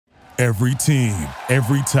Every team,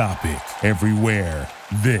 every topic, everywhere.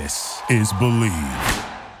 This is Bleav.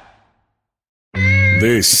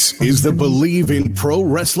 This is the Bleav in Pro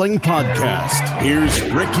Wrestling podcast. Here's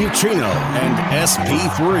Rick Ucchino and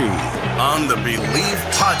SP3 on the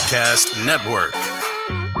Bleav Podcast Network.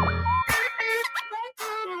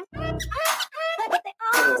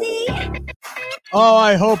 Oh,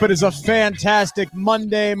 I hope it is a fantastic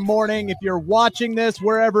Monday morning. If you're watching this,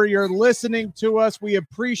 wherever you're listening to us, we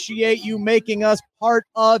appreciate you making us part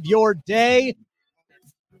of your day.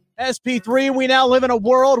 SP3, we now live in a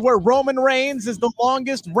world where Roman Reigns is the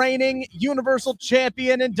longest reigning Universal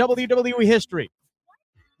Champion in WWE history.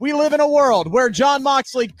 We live in a world where Jon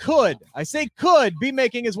Moxley could be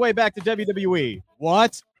making his way back to WWE.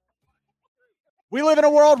 What? We live in a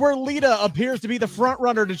world where Lita appears to be the front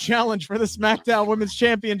runner to challenge for the SmackDown Women's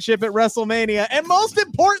Championship at WrestleMania. And most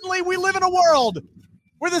importantly, we live in a world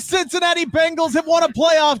where the Cincinnati Bengals have won a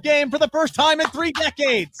playoff game for the first time in 3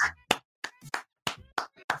 decades.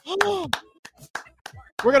 We're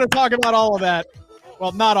going to talk about all of that.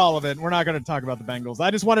 Well, not all of it. We're not going to talk about the Bengals.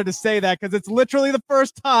 I just wanted to say that because it's literally the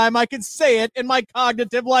first time I can say it in my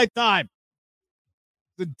cognitive lifetime.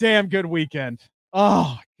 It's a damn good weekend.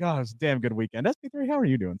 Oh, God, it was a damn good weekend. SP3, how are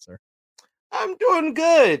you doing, sir? I'm doing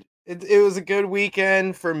good. It was a good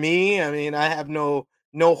weekend for me. I mean, I have no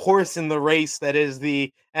horse in the race that is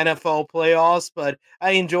the NFL playoffs, but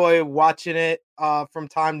I enjoy watching it from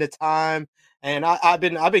time to time. And I've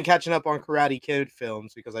been catching up on Karate Kid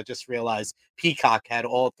films because I just realized Peacock had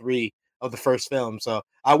all 3 of the first films. So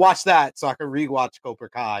I watched that so I could rewatch Cobra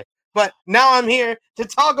Kai. But now I'm here to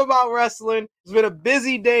talk about wrestling. It's been a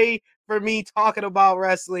busy day for me talking about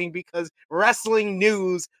wrestling because wrestling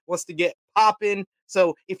news wants to get popping.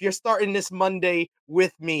 So if you're starting this Monday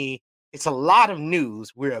with me, it's a lot of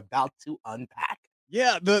news we're about to unpack.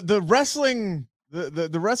 Yeah, the wrestling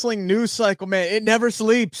the wrestling news cycle, man, it never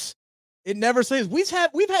sleeps. It never sleeps.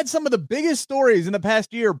 We've had some of the biggest stories in the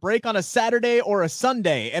past year break on a Saturday or a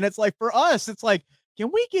Sunday, and it's like for us, it's like, can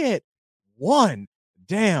we get one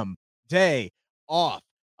damn day off?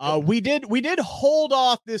 We did hold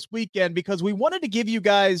off this weekend because we wanted to give you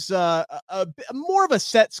guys a more of a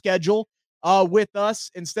set schedule with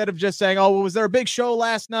us instead of just saying, oh, well, was there a big show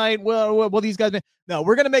last night? Well, these guys. No,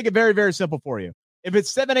 we're going to make it very, very simple for you. If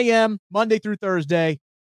it's 7 a.m. Monday through Thursday,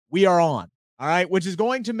 we are on. All right, which is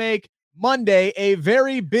going to make Monday a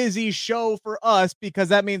very busy show for us because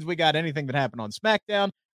that means we got anything that happened on SmackDown,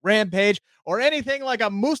 Rampage, or anything like a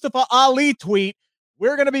Mustafa Ali tweet.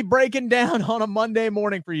 We're going to be breaking down on a Monday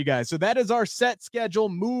morning for you guys. So that is our set schedule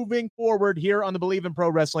moving forward here on the Bleav in Pro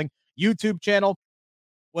Wrestling YouTube channel.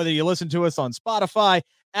 Whether you listen to us on Spotify,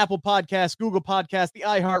 Apple Podcasts, Google Podcasts, the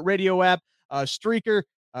iHeartRadio app, Spreaker,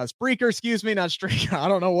 excuse me, not Streaker. I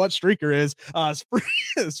don't know what Streaker is.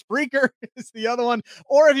 Spreaker is the other one.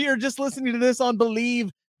 Or if you're just listening to this on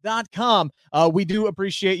Bleav.com, we do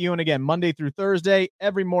appreciate you. And again, Monday through Thursday,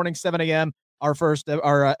 every morning, 7 a.m.,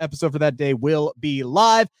 our episode for that day will be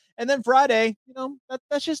live. And then Friday,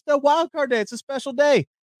 that's just a wild card day. It's a special day.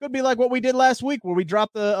 Could be like what we did last week where we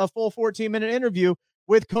dropped a full 14-minute interview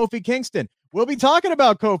with Kofi Kingston. We'll be talking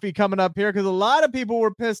about Kofi coming up here because a lot of people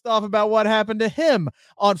were pissed off about what happened to him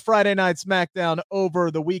on Friday Night SmackDown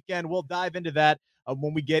over the weekend. We'll dive into that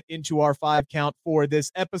when we get into our 5 count for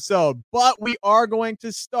this episode. But we are going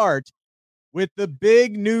to start with the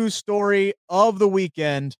big news story of the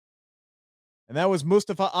weekend. And that was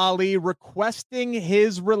Mustafa Ali requesting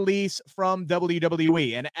his release from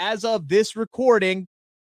WWE. And as of this recording,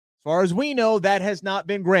 as far as we know, that has not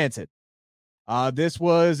been granted. This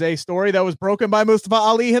was a story that was broken by Mustafa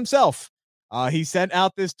Ali himself. He sent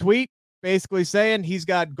out this tweet basically saying he's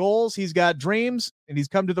got goals, he's got dreams, and he's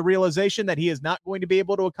come to the realization that he is not going to be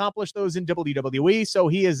able to accomplish those in WWE. So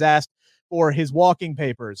he has asked for his walking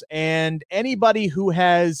papers. And anybody who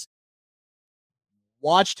has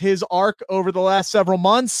watched his arc over the last several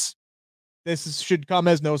months, should come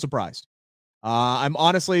as no surprise. I'm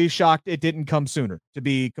honestly shocked it didn't come sooner, to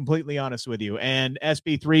be completely honest with you. And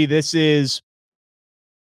SP3, this is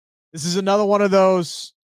another one of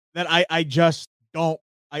those that I just don't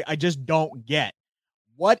get.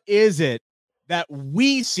 What is it that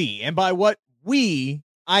we see? And by what we,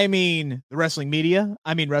 I mean the wrestling media,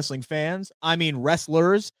 I mean wrestling fans, I mean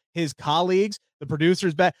wrestlers, his colleagues, the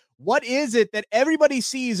producers back. What is it that everybody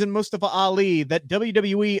sees in Mustafa Ali that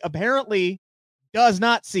WWE apparently does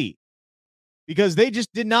not see? Because they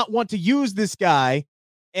just did not want to use this guy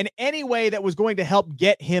in any way that was going to help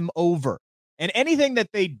get him over. And anything that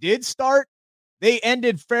they did start, they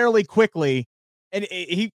ended fairly quickly. And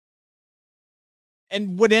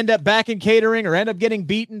and would end up back in catering or end up getting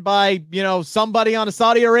beaten by, somebody on a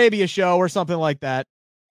Saudi Arabia show or something like that.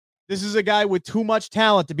 This is a guy with too much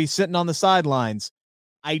talent to be sitting on the sidelines.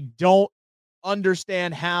 I don't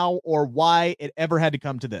understand how or why it ever had to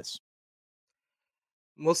come to this.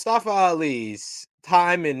 Mustafa Ali's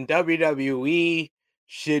time in WWE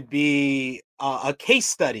should be a case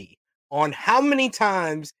study on how many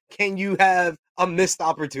times can you have a missed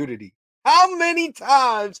opportunity. How many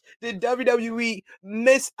times did WWE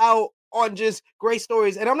miss out on just great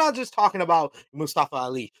stories? And I'm not just talking about Mustafa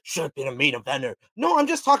Ali should have been a main eventer. No, I'm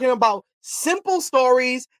just talking about simple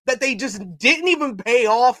stories that they just didn't even pay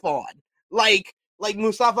off on. Like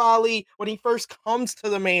Mustafa Ali, when he first comes to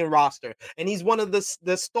the main roster, and he's one of the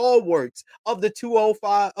stalwarts of the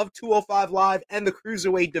 205 Live and the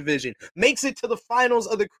Cruiserweight division, makes it to the finals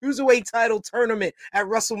of the Cruiserweight title tournament at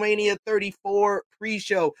WrestleMania 34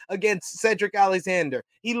 pre-show against Cedric Alexander.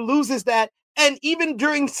 He loses that, and even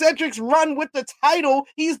during Cedric's run with the title,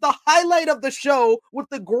 he's the highlight of the show with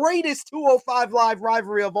the greatest 205 Live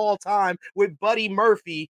rivalry of all time with Buddy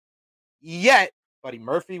Murphy. Yet, Buddy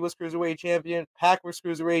Murphy was Cruiserweight champion, Pac was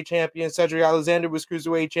Cruiserweight champion, Cedric Alexander was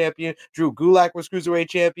Cruiserweight champion, Drew Gulak was Cruiserweight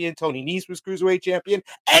champion, Tony Nese was Cruiserweight champion,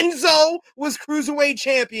 Enzo was Cruiserweight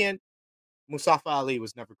champion. Mustafa Ali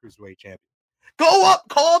was never Cruiserweight champion.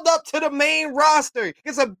 Called up to the main roster,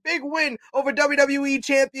 gets a big win over WWE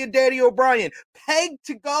champion Danny O'Brien, pegged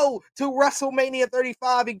to go to WrestleMania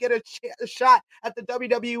 35 and get a shot at the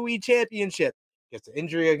WWE championship. Gets an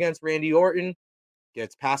injury against Randy Orton,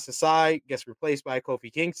 gets passed aside, gets replaced by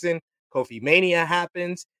Kofi Kingston. Kofi Mania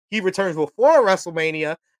happens. He returns before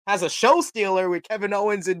WrestleMania, has a show stealer with Kevin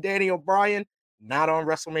Owens and Danny O'Brien, not on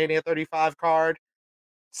WrestleMania 35 card.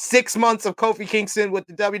 6 months of Kofi Kingston with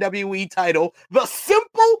the WWE title. The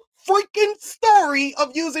simple freaking story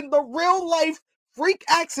of using the real life freak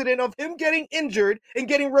accident of him getting injured and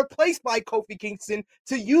getting replaced by Kofi Kingston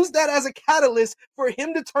to use that as a catalyst for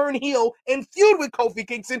him to turn heel and feud with Kofi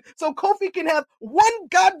Kingston so Kofi can have one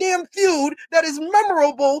goddamn feud that is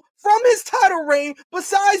memorable from his title reign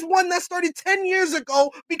besides one that started 10 years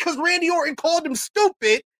ago because Randy Orton called him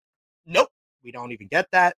stupid. Nope, we don't even get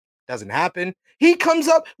that. Doesn't happen. He comes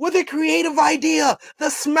up with a creative idea, the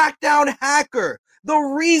SmackDown Hacker. The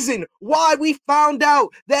reason why we found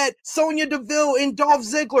out that Sonya Deville and Dolph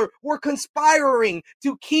Ziggler were conspiring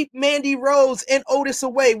to keep Mandy Rose and Otis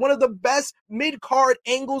away. One of the best mid-card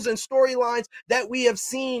angles and storylines that we have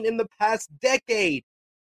seen in the past decade.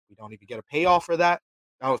 We don't even get a payoff for that.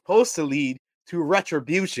 That was supposed to lead to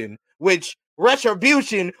Retribution, which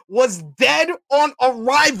Retribution was dead on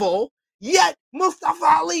arrival. Yet, Mustafa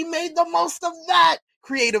Ali made the most of that.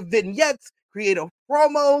 Creative vignettes, creative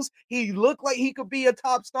promos. He looked like he could be a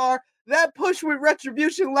top star. That push with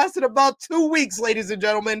Retribution lasted about 2 weeks, ladies and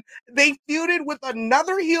gentlemen. They feuded with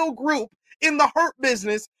another heel group in the Hurt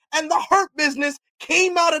Business, and the Hurt Business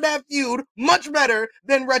came out of that feud much better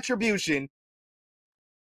than Retribution.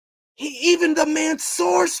 Even the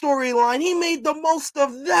Mansoor storyline, he made the most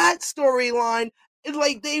of that storyline. It's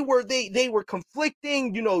like they were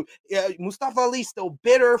conflicting, Mustafa Ali still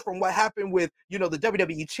bitter from what happened with, the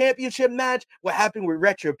WWE Championship match, what happened with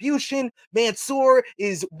Retribution. Mansoor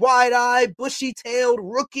is wide-eyed, bushy-tailed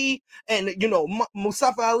rookie, and,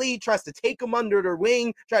 Mustafa Ali tries to take him under the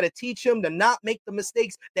wing, try to teach him to not make the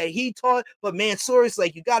mistakes that he taught, but Mansoor is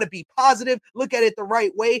like, you got to be positive, look at it the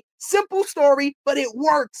right way. Simple story, but it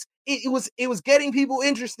works. It was getting people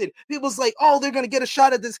interested. People's like, oh, they're going to get a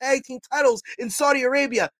shot at this tag team titles in Saudi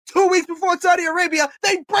Arabia. 2 weeks before Saudi Arabia,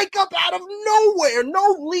 they break up out of nowhere.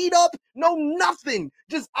 No lead up, no nothing.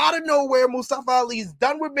 Just out of nowhere, Mustafa Ali is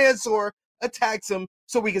done with Mansoor, attacks him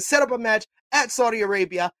so we can set up a match at Saudi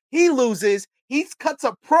Arabia. He loses. He cuts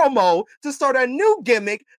a promo to start a new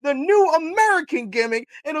gimmick, the new American gimmick.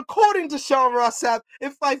 And according to Sean Ross Sapp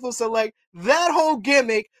and Fightful Select, that whole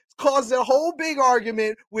gimmick caused a whole big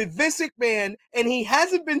argument with Vince McMahon, and he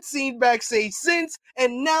hasn't been seen backstage since,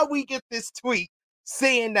 and now we get this tweet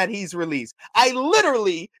saying that he's released. I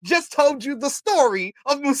literally just told you the story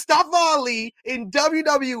of Mustafa Ali in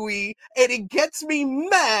WWE, and it gets me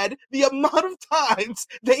mad the amount of times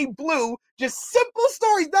they blew just simple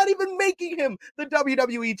stories, not even making him the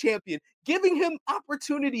WWE champion, giving him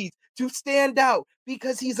opportunities to stand out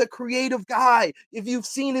because he's a creative guy. If you've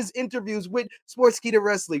seen his interviews with Sportskeeda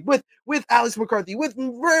Wrestling, with Alex McCarthy, with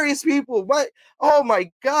various people, oh my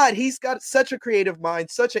God, he's got such a creative mind,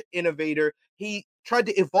 such an innovator. He tried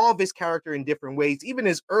to evolve his character in different ways, even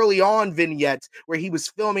his early on vignettes where he was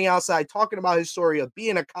filming outside, talking about his story of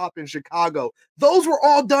being a cop in Chicago. Those were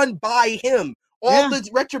all done by him. All the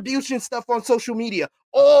Retribution stuff on social media,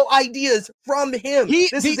 all ideas from him.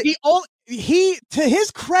 to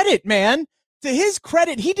his credit, man, to his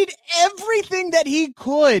credit, he did everything that he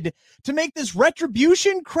could to make this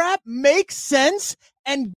retribution crap make sense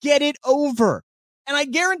and get it over. And I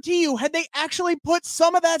guarantee you, had they actually put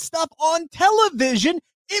some of that stuff on television,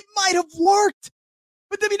 it might have worked.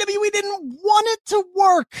 But WWE didn't want it to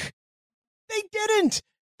work. They didn't.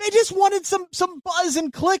 They just wanted some buzz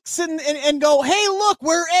and clicks and go, hey, look,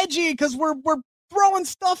 we're edgy because we're throwing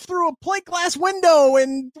stuff through a plate glass window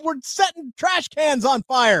and we're setting trash cans on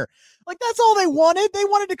fire. Like, that's all they wanted. They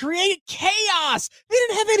wanted to create chaos. They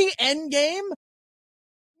didn't have any end game.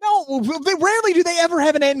 No, they rarely do they ever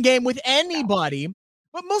have an end game with anybody.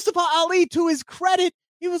 But Mustafa Ali, to his credit,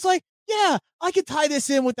 he was like, yeah, I could tie this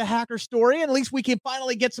in with the hacker story, and at least we can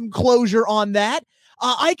finally get some closure on that.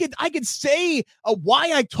 I could say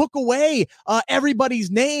why I took away everybody's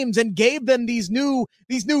names and gave them these new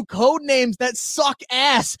code names that suck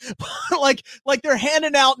ass, like they're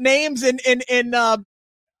handing out names in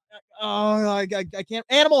I can't,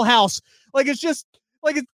 Animal House, like it's just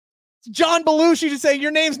like it's John Belushi to say your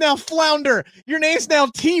name's now Flounder, your name's now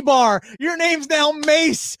T-Bar, your name's now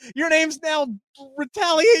Mace, your name's now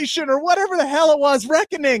Retaliation, or whatever the hell it was,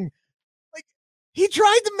 Reckoning. Like, he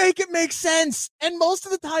tried to make it make sense, and most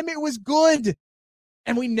of the time it was good,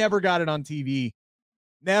 and we never got it on TV.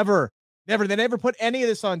 Never. They never put any of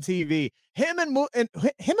this on TV. Him and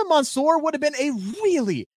Mansoor would have been a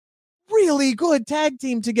really, really good tag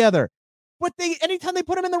team together. But anytime they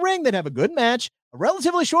put him in the ring, they'd have a good match, a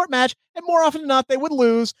relatively short match, and more often than not, they would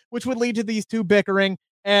lose, which would lead to these two bickering,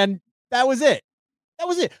 and that was it. That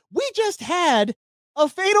was it. We just had a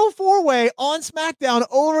fatal four-way on SmackDown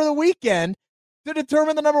over the weekend to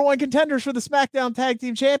determine the number one contenders for the SmackDown Tag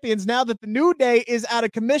Team Champions now that the New Day is out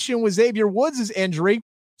of commission with Xavier Woods' injury.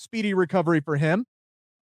 Speedy recovery for him.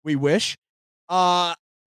 We wish. And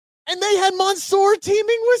they had Mansoor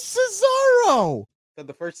teaming with Cesaro. For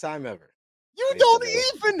the first time ever. You don't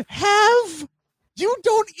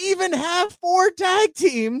even have 4 tag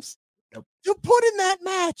teams to put in that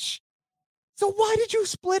match. So why did you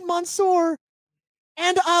split Mansoor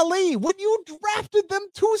and Ali when you drafted them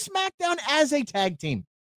to SmackDown as a tag team?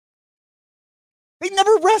 They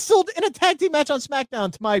never wrestled in a tag team match on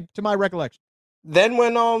SmackDown, to my recollection. Then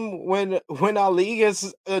when Ali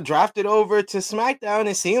gets drafted over to SmackDown,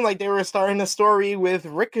 it seemed like they were starting a story with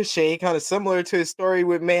Ricochet, kind of similar to his story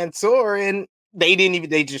with Mansoor, and they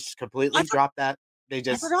just completely dropped that. I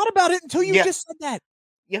forgot about it until you just said that.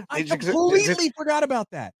 Yeah, I completely forgot about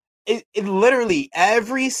that. It literally,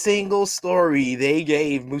 every single story they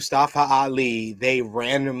gave Mustafa Ali, they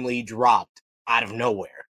randomly dropped out of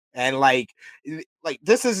nowhere. And like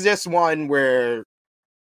this is just one where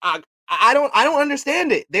I don't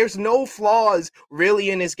understand it. There's no flaws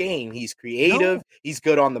really in his game. He's creative. No. He's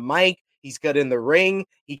good on the mic. He's good in the ring.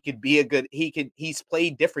 He's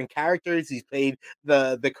played different characters. He's played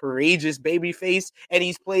the courageous babyface, and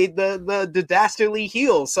he's played the dastardly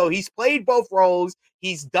heel. So he's played both roles.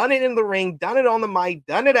 He's done it in the ring, done it on the mic,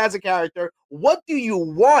 done it as a character. What do you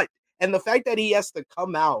want? And the fact that he has to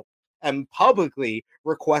come out and publicly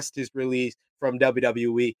request his release from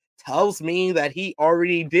WWE tells me that he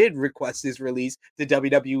already did request his release to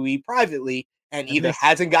WWE privately and either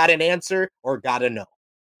hasn't got an answer or got a no.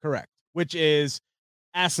 Correct. Which is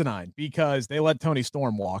asinine because they let Tony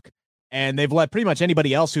Storm walk, and they've let pretty much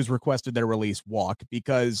anybody else who's requested their release walk,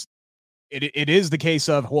 because it is the case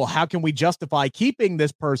of, well, how can we justify keeping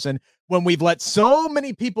this person when we've let so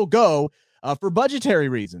many people go for budgetary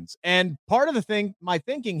reasons? And part of my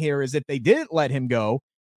thinking here is if they didn't let him go,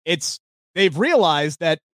 they've realized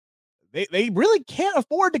that they really can't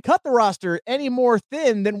afford to cut the roster any more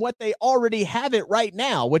thin than what they already have it right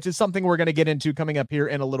now, which is something we're going to get into coming up here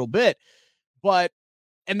in a little bit. And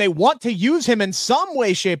they want to use him in some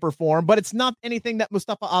way, shape, or form, but it's not anything that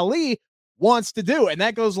Mustafa Ali wants to do. And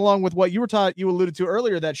that goes along with what you alluded to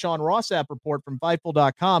earlier, that Sean Rossap report from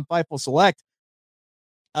Fightful.com, Fightful Select.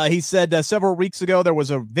 He said several weeks ago there was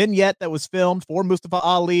a vignette that was filmed for Mustafa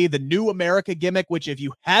Ali, the New America gimmick, which if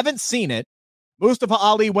you haven't seen it, Mustafa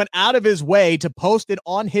Ali went out of his way to post it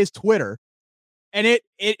on his Twitter, and it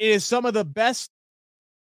is some of the best.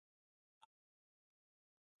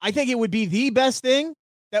 I think it would be the best thing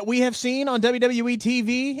that we have seen on WWE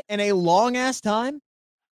TV in a long ass time.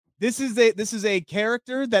 This is a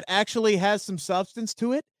character that actually has some substance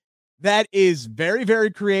to it, that is very, very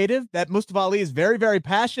creative, that Mustafa Ali is very, very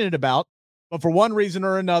passionate about, but for one reason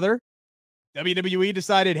or another, WWE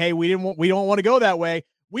decided, hey, we don't want to go that way.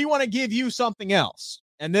 We want to give you something else.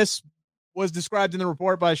 And this was described in the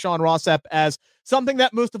report by Sean Rossap as something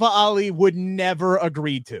that Mustafa Ali would never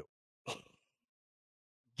agree to.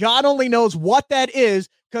 God only knows what that is,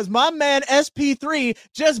 because my man SP3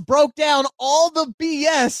 just broke down all the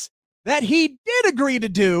BS that he did agree to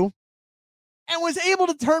do and was able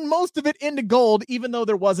to turn most of it into gold, even though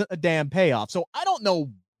there wasn't a damn payoff. So I don't know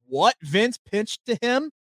what Vince pitched to him,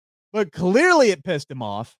 but clearly it pissed him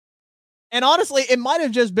off. And honestly, it might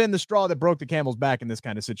have just been the straw that broke the camel's back in this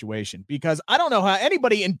kind of situation, because I don't know how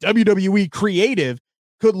anybody in WWE creative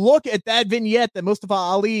could look at that vignette that Mustafa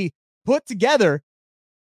Ali put together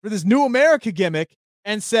for this New America gimmick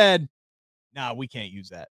and said, nah, we can't use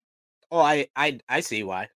that. Oh, I see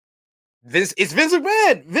why. It's Vince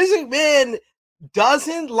McMahon. Vince McMahon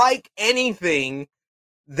doesn't like anything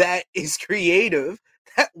that is creative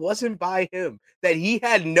that wasn't by him, that he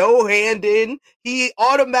had no hand in. He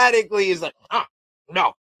automatically is like,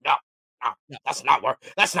 no, that's not where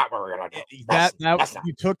we're gonna go. That's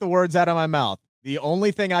you took the words out of my mouth. The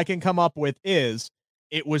only thing I can come up with is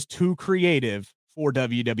it was too creative for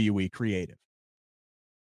WWE creative.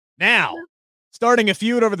 Now, starting a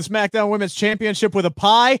feud over the SmackDown Women's Championship with a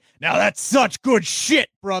pie. Now that's such good shit,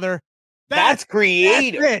 brother. That's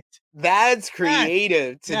creative. That's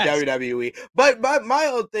creative to WWE. But my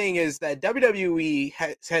whole thing is that WWE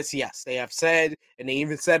has, yes, they have said, and they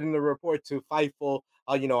even said in the report to Fightful,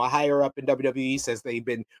 a higher up in WWE says they've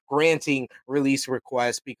been granting release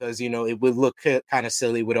requests because, it would look kind of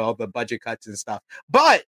silly with all the budget cuts and stuff.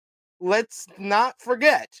 But let's not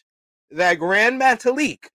forget that Grand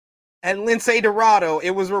Metalik and Lindsay Dorado,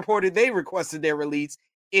 it was reported they requested their release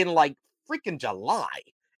in like freaking July,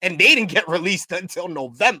 and they didn't get released until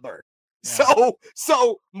November. Yeah.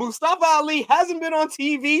 So Mustafa Ali hasn't been on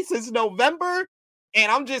TV since November,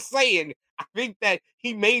 and I'm just saying, I think that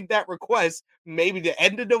he made that request maybe the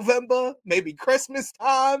end of November, maybe Christmas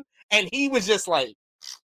time, and he was just like,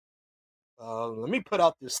 let me put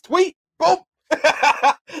out this tweet. Boom.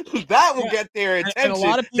 That will get their attention. And a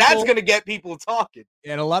lot of people, that's going to get people talking.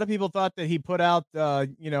 And a lot of people thought that he put out,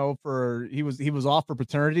 he was off for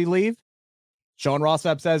paternity leave. Sean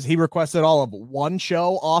Rossap says he requested all of one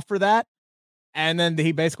show off for that, and then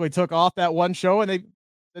he basically took off that one show, and they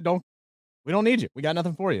said, we don't need you. We got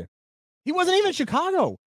nothing for you. He wasn't even in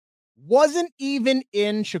Chicago. Wasn't even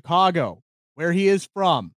in Chicago, where he is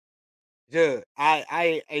from. Dude,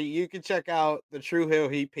 I you can check out the True Hill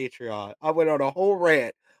Heat Patreon. I went on a whole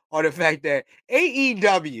rant on the fact that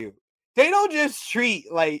AEW, they don't just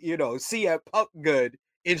treat like, CM Punk good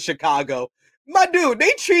in Chicago. My dude,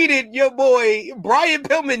 they treated your boy Brian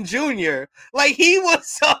Pillman Jr. like he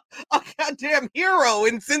was a goddamn hero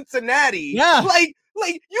in Cincinnati. Yeah. Like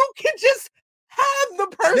you can just have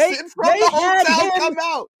the person from the hotel come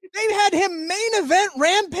out. They had him main event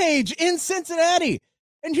Rampage in Cincinnati.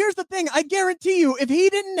 And here's the thing, I guarantee you, if he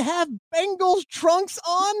didn't have Bengals trunks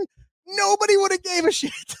on, nobody would have gave a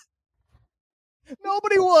shit.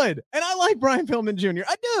 Nobody would. And I like Brian Pillman Jr.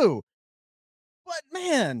 I do. But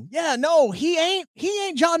man, yeah, no, he ain't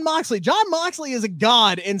Jon Moxley. Jon Moxley is a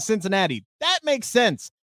god in Cincinnati. That makes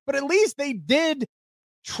sense. But at least they did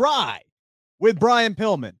try with Brian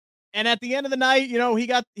Pillman. And at the end of the night,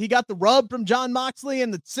 he got the rub from Jon Moxley,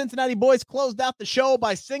 and the Cincinnati boys closed out the show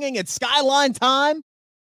by singing "It's Skyline Time."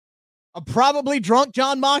 A probably drunk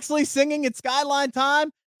Jon Moxley singing "It's Skyline Time"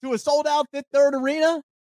 to a sold-out Fifth Third Arena.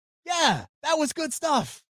 Yeah, that was good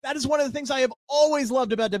stuff. That is one of the things I have always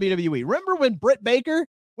loved about WWE. Remember when Britt Baker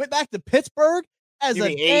went back to Pittsburgh as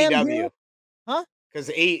a damn AEW? Huh? Because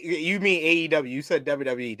you mean AEW. You said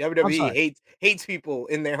WWE. WWE hates people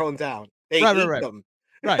in their hometown. They hate them.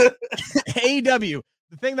 Right. AEW.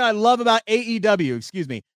 The thing that I love about AEW, excuse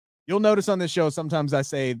me, you'll notice on this show, sometimes I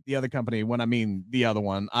say the other company when I mean the other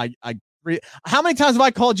one. How many times have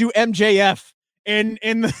I called you MJF in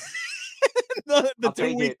the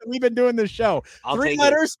 2 weeks that we've been doing this show? 3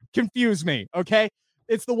 letters confuse me. Okay.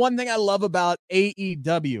 It's the one thing I love about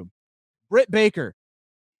AEW. Britt Baker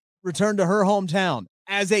returned to her hometown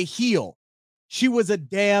as a heel. She was a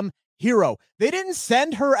damn hero. They didn't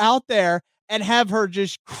send her out there and have her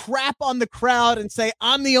just crap on the crowd and say,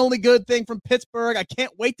 I'm the only good thing from Pittsburgh. I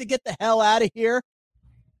can't wait to get the hell out of here.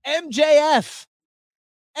 MJF,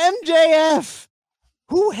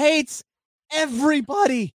 who hates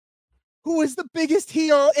everybody, who is the biggest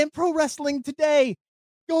heel in pro wrestling today,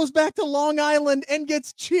 goes back to Long Island and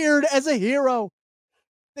gets cheered as a hero.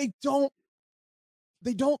 They don't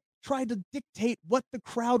try to dictate what the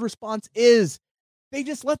crowd response is. They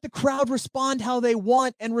just let the crowd respond how they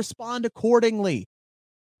want and respond accordingly.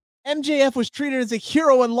 MJF was treated as a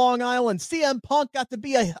hero in Long Island. CM Punk got to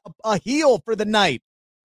be a heel for the night.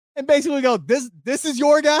 And basically go, this is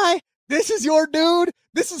your guy? This is your dude?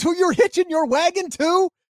 This is who you're hitching your wagon to?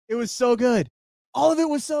 It was so good. All of it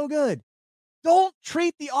was so good. Don't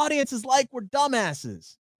treat the audiences like we're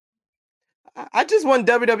dumbasses. I just want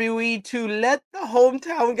WWE to let the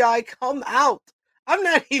hometown guy come out. I'm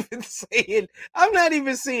not even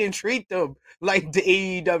saying treat them like the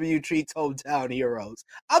AEW treats hometown heroes.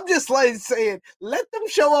 I'm just like saying let them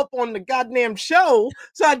show up on the goddamn show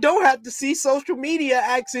so I don't have to see social media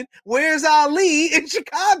asking where's Ali in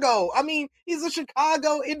Chicago. I mean, he's a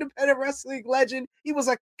Chicago independent wrestling legend. He was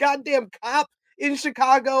a goddamn cop in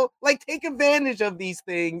Chicago. Like, take advantage of these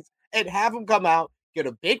things and have him come out, get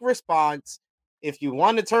a big response. If you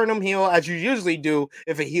want to turn them heel, as you usually do,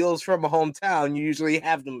 if a heel's from a hometown, you usually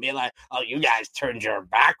have them be like, oh, you guys turned your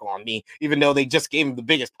back on me, even though they just gave him the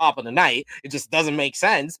biggest pop of the night. It just doesn't make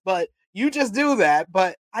sense, but you just do that.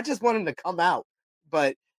 But I just want him to come out.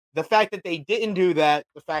 But the fact that they didn't do that,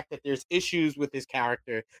 the fact that there's issues with his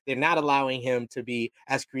character, they're not allowing him to be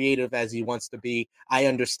as creative as he wants to be. I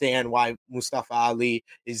understand why Mustafa Ali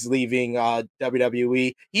is leaving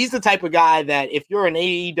WWE. He's the type of guy that if you're an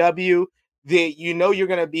AEW, you're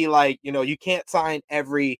going to be like, you can't sign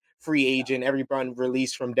every free agent, every run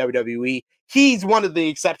released from WWE. He's one of the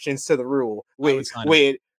exceptions to the rule with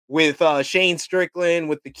Shane Strickland,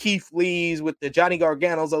 with the Keith Lees, with the Johnny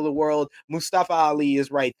Garganos of the world. Mustafa Ali is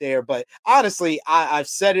right there. But honestly, I've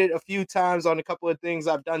said it a few times on a couple of things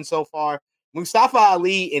I've done so far. Mustafa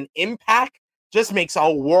Ali in Impact just makes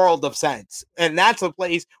a world of sense. And that's a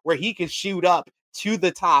place where he can shoot up to the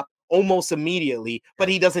top almost immediately, but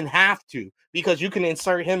he doesn't have to, because you can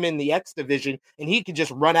insert him in the X division and he can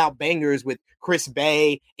just run out bangers with Chris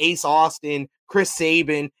Bay, Ace Austin, Chris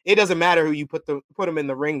Sabin. It doesn't matter who you put him in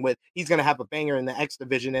the ring with. He's going to have a banger in the X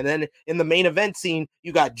division. And then in the main event scene,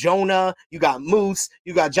 you got Jonah, you got Moose,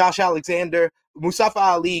 you got Josh Alexander. Mustafa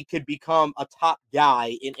Ali could become a top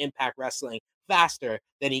guy in Impact Wrestling faster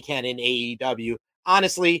than he can in AEW.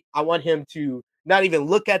 Honestly, I want him to not even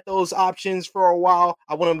look at those options for a while.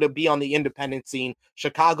 I want him to be on the independent scene.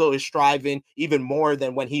 Chicago is striving even more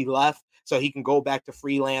than when he left, so he can go back to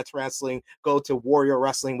freelance wrestling, go to Warrior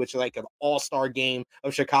Wrestling, which is like an all-star game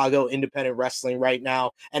of Chicago independent wrestling right now.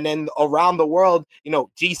 And then around the world,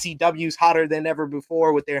 GCW's hotter than ever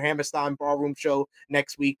before with their Hammerstein Ballroom show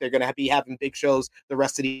next week. They're going to be having big shows the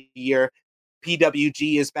rest of the year.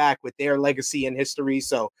 PWG is back with their legacy and history.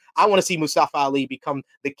 So I want to see Mustafa Ali become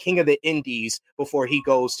the king of the indies before he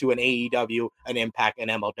goes to an AEW, an Impact, an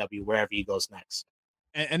MLW, wherever he goes next.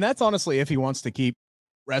 And that's honestly if he wants to keep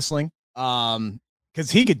wrestling,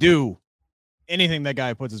 because he could do anything that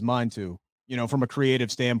guy puts his mind to, from a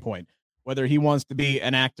creative standpoint. Whether he wants to be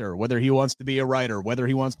an actor, whether he wants to be a writer, whether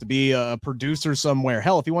he wants to be a producer somewhere.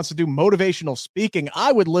 Hell, if he wants to do motivational speaking,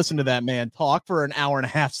 I would listen to that man talk for an hour and a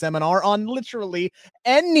half seminar on literally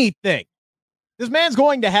anything. This man's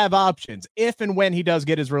going to have options if and when he does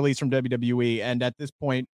get his release from WWE. And at this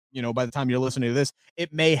point, by the time you're listening to this,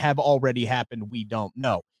 it may have already happened. We don't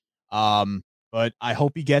know. But I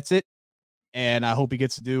hope he gets it. And I hope he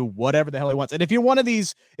gets to do whatever the hell he wants. And if you're one of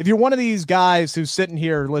these guys who's sitting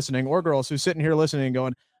here listening, or girls who's sitting here listening and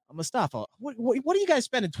going, Mustafa, what are you guys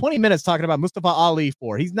spending 20 minutes talking about Mustafa Ali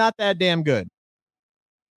for? He's not that damn good.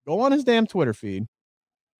 Go on his damn Twitter feed,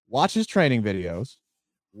 watch his training videos,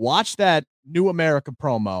 watch that New America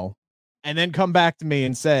promo, and then come back to me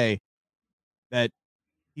and say that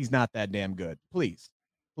he's not that damn good. Please,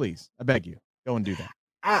 I beg you, go and do that.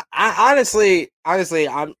 I honestly,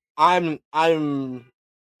 I'm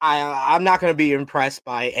not going to be impressed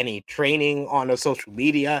by any training on the social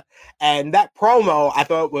media. And that promo I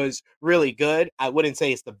thought was really good. I wouldn't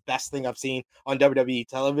say it's the best thing I've seen on WWE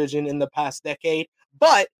television in the past decade,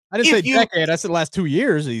 but I didn't say decade. I said the last 2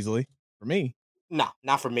 years easily for me. No,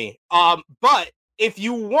 not for me. But if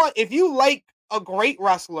you like a great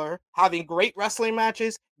wrestler having great wrestling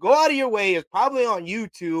matches, go out of your way. It's probably on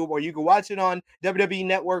YouTube, or you can watch it on WWE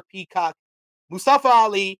Network, Peacock. Mustafa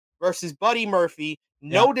Ali versus Buddy Murphy,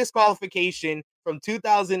 no disqualification from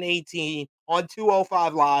 2018 on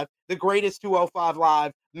 205 Live, the greatest 205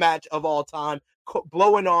 Live match of all time,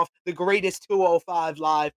 blowing off the greatest 205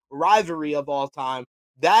 Live rivalry of all time.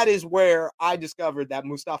 That is where I discovered that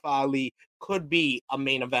Mustafa Ali could be a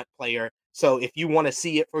main event player. So if you want to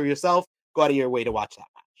see it for yourself, go out of your way to watch that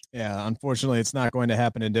match. Yeah, unfortunately, it's not going to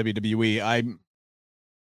happen in WWE.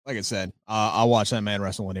 Like I said, I'll watch that man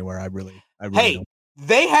wrestle anywhere. I really don't.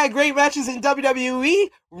 They had great matches in WWE.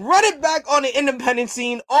 Run it back on the independent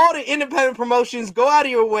scene. All the independent promotions, go out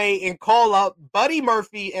of your way and call up Buddy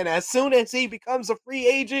Murphy. And as soon as he becomes a free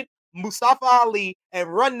agent, Mustafa Ali,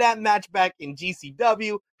 and run that match back in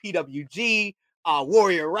GCW, PWG,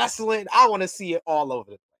 Warrior Wrestling. I want to see it all over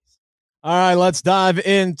the place. All right, let's dive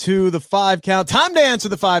into the 5 count. Time to answer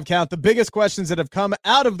the 5 count. The biggest questions that have come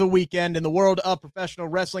out of the weekend in the world of professional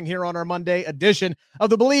wrestling here on our Monday edition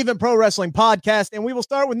of the Bleav in Pro Wrestling podcast. And we will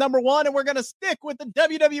start with number 1, and we're going to stick with the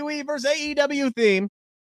WWE versus AEW theme.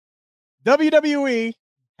 WWE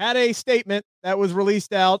had a statement that was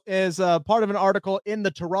released out as part of an article in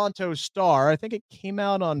the Toronto Star. I think it came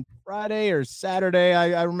out on Friday or Saturday.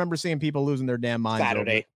 I remember seeing people losing their damn minds.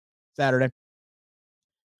 Saturday.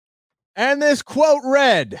 And this quote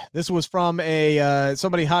read, this was from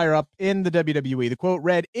somebody higher up in the WWE. The quote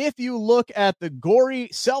read, "If you look at the gory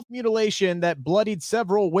self-mutilation that bloodied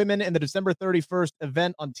several women in the December 31st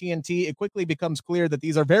event on TNT, it quickly becomes clear that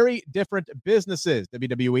these are very different businesses,"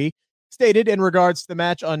 WWE stated in regards to the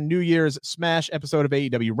match on New Year's Smash episode of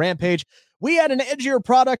AEW Rampage. "We had an edgier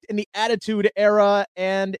product in the Attitude Era,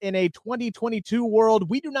 and in a 2022 world,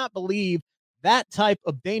 we do not believe that type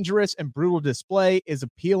of dangerous and brutal display is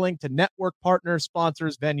appealing to network partners,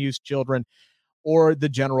 sponsors, venues, children, or the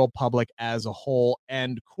general public as a whole,"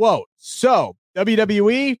 end quote. So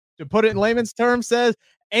WWE, to put it in layman's terms, says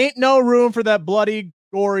ain't no room for that bloody,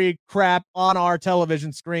 gory crap on our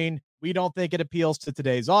television screen. We don't think it appeals to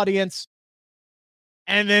today's audience.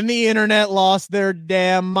 And then the internet lost their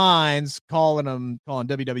damn minds, calling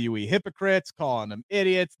WWE hypocrites, calling them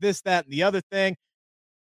idiots, this, that, and the other thing.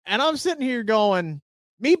 And I'm sitting here going,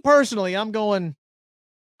 me personally, I'm going,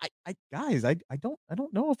 guys, I don't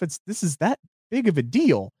know if this is that big of a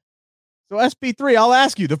deal. So SP3, I'll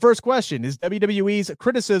ask you the first question: is WWE's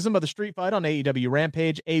criticism of the street fight on AEW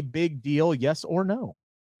Rampage a big deal? Yes or no?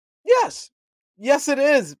 Yes, it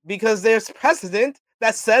is, because there's precedent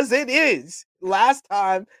that says it is. Last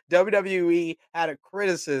time WWE had a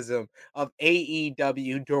criticism of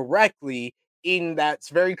AEW directly, in that's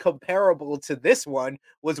very comparable to this one,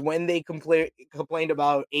 was when they complained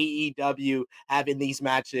about AEW having these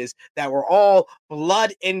matches that were all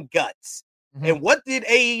blood and guts. Mm-hmm. And what did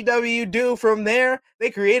AEW do from there? They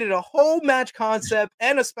created a whole match concept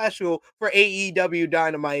and a special for AEW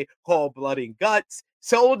Dynamite called Blood and Guts.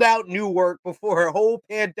 Sold out Newark before a whole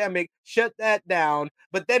pandemic shut that down.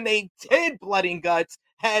 But then they did Blood and Guts,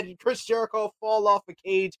 had Chris Jericho fall off a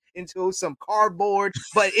cage into some cardboard,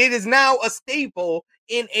 but it is now a staple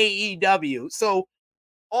in AEW. So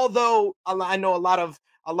although I know a lot of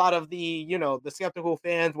the, the skeptical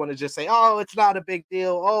fans want to just say, oh, it's not a big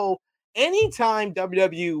deal. Oh, anytime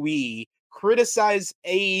WWE criticize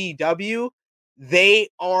AEW, they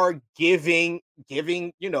are giving,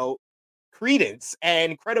 credence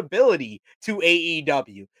and credibility to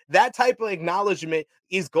AEW. That type of acknowledgement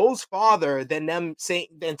goes farther than Sami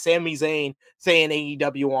Zayn saying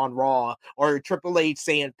AEW on Raw, or Triple H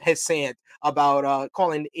saying pissant about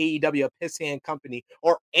calling AEW a pissant company,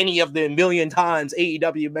 or any of the million times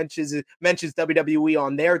AEW mentions WWE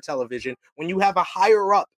on their television. When you have a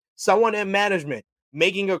higher up, someone in management,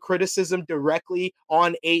 making a criticism directly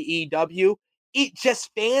on AEW, it just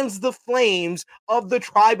fans the flames of the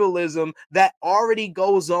tribalism that already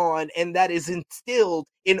goes on and that is instilled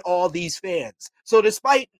in all these fans. So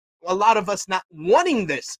despite a lot of us not wanting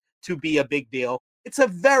this to be a big deal, it's a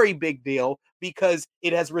very big deal, because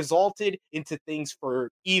it has resulted into things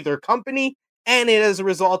for either company, and it has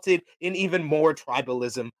resulted in even more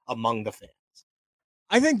tribalism among the fans.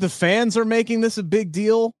 I think the fans are making this a big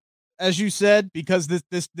deal, as you said, because this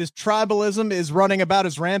tribalism is running about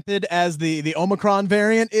as rampant as the Omicron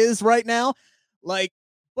variant is right now.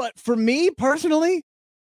 But for me personally,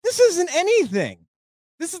 this isn't anything.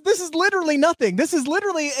 This is literally nothing. This is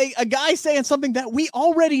literally a guy saying something that we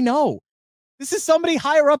already know. This is somebody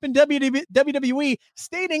higher up in WWE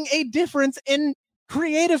stating a difference in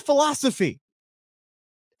creative philosophy.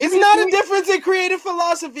 It's not a difference in creative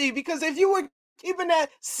philosophy, because if you were keeping that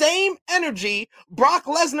same energy, Brock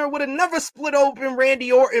Lesnar would have never split open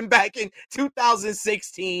Randy Orton back in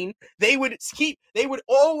 2016. They would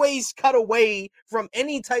always cut away from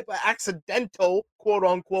any type of accidental, quote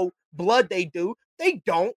unquote, blood they do. They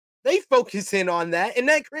don't. They focus in on that, and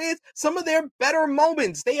that creates some of their better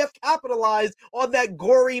moments. They have capitalized on that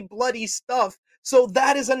gory, bloody stuff. So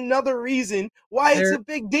that is another reason why it's a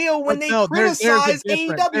big deal when they criticize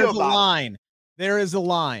AEW about it. There is a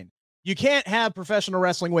line. You can't have professional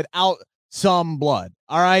wrestling without some blood.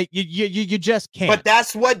 All right. You just can't. But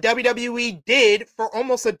that's what WWE did for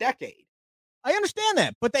almost a decade. I understand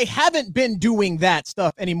that, but they haven't been doing that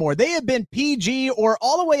stuff anymore. They have been PG, or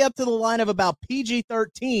all the way up to the line of about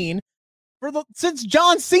PG-13 since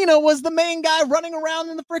John Cena was the main guy running around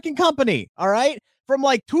in the freaking company. All right. From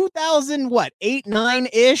like 2008,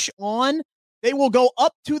 9-ish on, they will go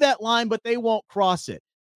up to that line, but they won't cross it.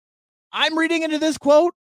 I'm reading into this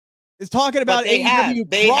quote is talking about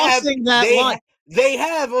AEW crossing that line. They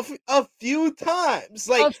have a few times,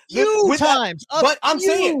 like What I'm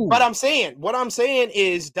saying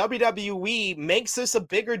is WWE makes this a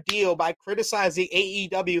bigger deal by criticizing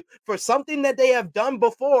AEW for something that they have done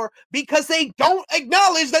before because they don't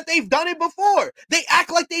acknowledge that they've done it before. They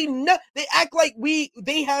act like they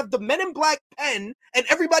have the Men in Black pen, and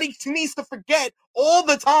everybody needs to forget all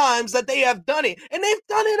the times that they have done it, and they've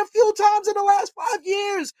done it a few times in the last 5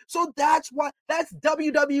 years. So that's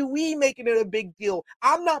WWE making it a big deal.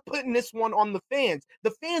 I'm not putting this one on the fans.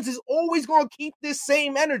 The fans is always going to keep this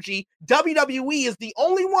same energy. WWE is the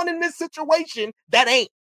only one in this situation that ain't.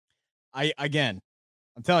 I'm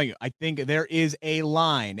telling you, I think there is a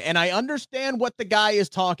line, and I understand what the guy is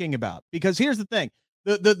talking about, because here's the thing.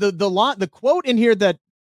 The quote in here that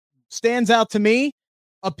stands out to me,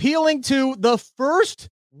 appealing to the first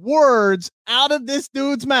words out of this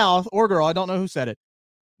dude's mouth or girl, I don't know who said it,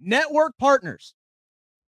 network partners.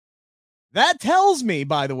 That tells me,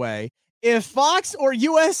 by the way, if Fox or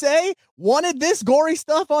USA wanted this gory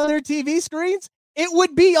stuff on their TV screens, it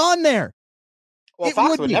would be on there. Well,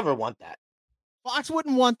 Fox would never want that. Fox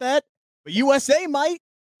wouldn't want that, but USA might,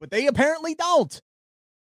 but they apparently don't.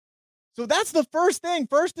 So that's the first thing,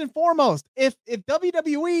 first and foremost. If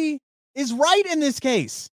WWE is right in this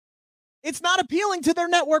case, it's not appealing to their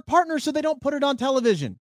network partners, so they don't put it on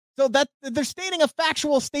television. So that they're stating a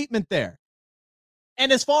factual statement there.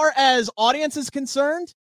 And as far as audience is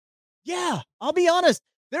concerned, yeah, I'll be honest.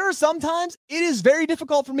 There are sometimes it is very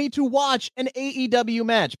difficult for me to watch an AEW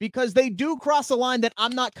match because they do cross a line that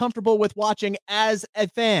I'm not comfortable with watching as a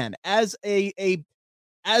fan, as an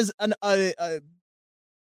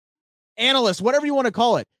analyst, whatever you want to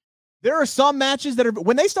call it. There are some matches that are,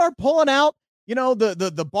 when they start pulling out,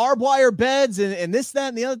 the barbed wire beds and this, that,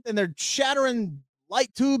 and the other, and they're shattering light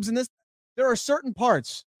tubes and this, there are certain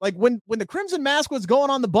parts. Like when the Crimson Mask was going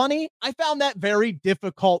on the bunny, I found that very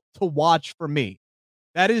difficult to watch for me.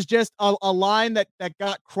 That is just a line that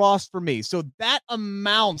got crossed for me. So that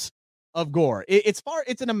amount of gore, it's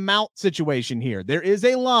an amount situation here. There is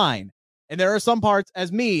a line, and there are some parts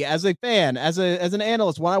as a fan, as an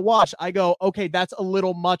analyst, when I watch, I go, okay, that's a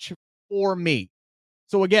little much for me.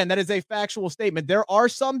 So again, that is a factual statement. There are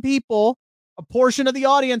some people, a portion of the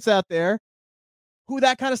audience out there, who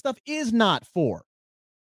that kind of stuff is not for.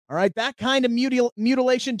 All right, that kind of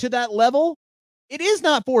mutilation to that level, it is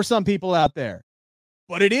not for some people out there.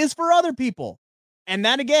 But it is for other people. And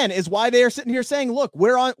that, again, is why they are sitting here saying, look,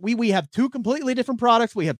 we have two completely different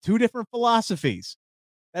products. We have two different philosophies.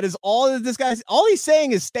 That is all that this guy's, all he's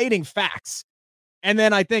saying is stating facts. And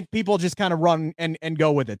then I think people just kind of run and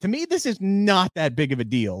go with it. To me, this is not that big of a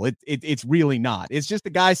deal. It's really not. It's just a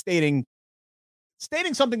guy stating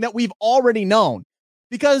something that we've already known.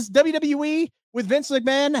 Because WWE, with Vince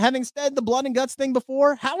McMahon having said the blood and guts thing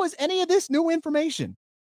before, how is any of this new information?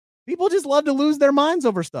 People just love to lose their minds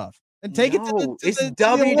over stuff and take it to it's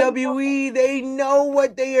WWE. They know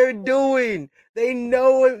what they are doing. They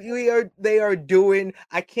know what they are doing.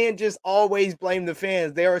 I can't just always blame the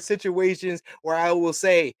fans. There are situations where I will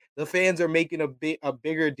say the fans are making a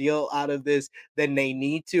bigger deal out of this than they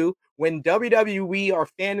need to. When WWE are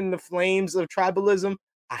fanning the flames of tribalism,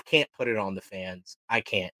 I can't put it on the fans. I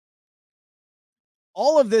can't.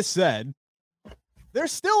 All of this said,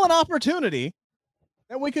 there's still an opportunity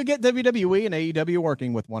that we could get WWE and AEW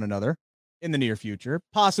working with one another in the near future.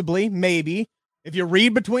 Possibly, maybe. If you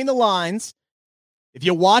read between the lines, if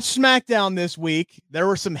you watch SmackDown this week, there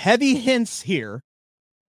were some heavy hints here.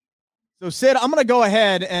 So, Sid, I'm going to go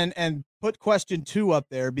ahead and put question 2 up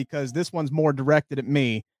there because this one's more directed at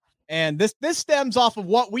me. And this stems off of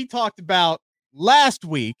what we talked about last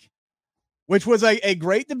week, which was a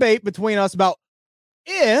great debate between us about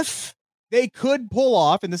if they could pull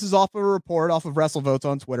off, and this is off of a report off of WrestleVotes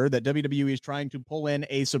on Twitter, that WWE is trying to pull in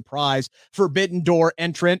a surprise Forbidden Door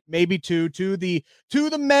entrant, maybe to the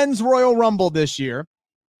men's Royal Rumble this year.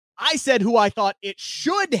 I said who I thought it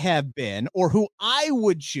should have been, or who I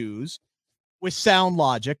would choose, with sound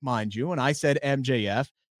logic, mind you, and I said MJF.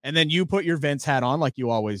 And then you put your Vince hat on like you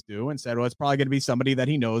always do and said, well, it's probably going to be somebody that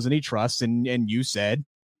he knows and he trusts. And you said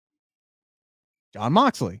Jon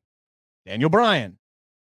Moxley, Daniel Bryan,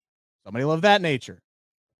 somebody of that nature.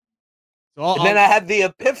 So then I had the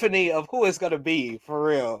epiphany of who it's going to be, for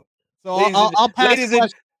real. So I'll pass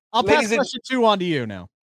question 2 on to you now.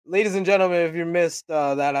 Ladies and gentlemen, if you missed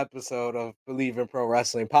that episode of Bleav in Pro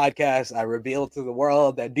Wrestling podcast, I revealed to the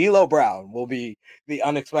world that D'Lo Brown will be the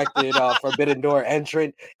unexpected Forbidden Door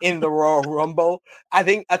entrant in the Royal Rumble. I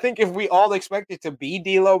think if we all expect it to be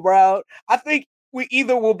D'Lo Brown, I think we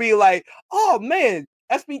either will be like, oh man,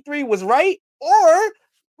 SP3 was right, or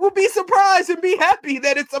will be surprised and be happy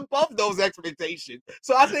that it's above those expectations.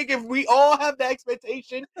 So I think if we all have the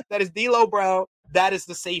expectation that is D'Lo Brown, that is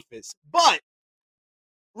the safest. But,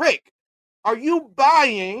 Rick, are you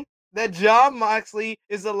buying that Jon Moxley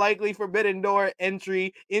is a likely Forbidden Door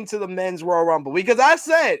entry into the men's Royal Rumble? Because I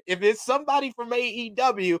said, if it's somebody from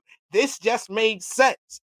AEW, this just made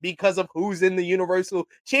sense because of who's in the Universal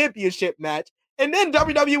Championship match. And then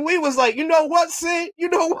WWE was like, you know what, Sid? You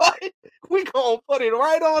know what? We gonna put it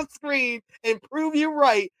right on screen and prove you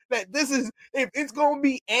right that this is, if it's gonna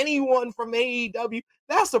be anyone from AEW,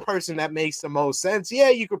 that's the person that makes the most sense. Yeah,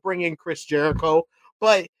 you could bring in Chris Jericho,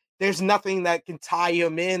 but there's nothing that can tie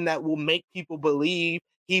him in that will make people believe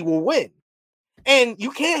he will win. And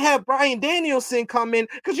you can't have Bryan Danielson come in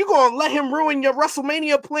because you're going to let him ruin your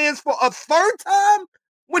WrestleMania plans for a third time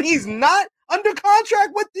when he's not under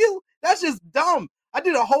contract with you. That's just dumb. I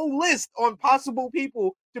did a whole list on possible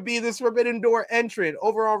people to be this Forbidden Door entrant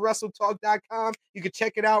over on WrestleTalk.com. You can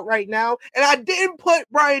check it out right now. And I didn't put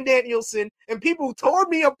Bryan Danielson, and people tore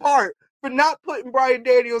me apart for not putting Bryan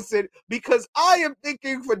Danielson because I am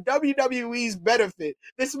thinking for WWE's benefit.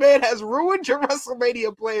 This man has ruined your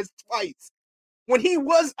WrestleMania plans twice when he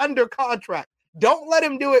was under contract. Don't let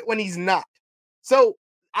him do it when he's not. So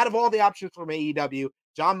out of all the options from AEW,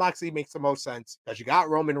 Jon Moxley makes the most sense because you got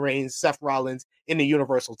Roman Reigns, Seth Rollins in the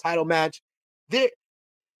Universal title match.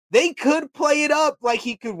 They could play it up like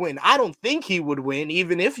he could win. I don't think he would win,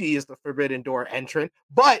 even if he is the Forbidden Door entrant,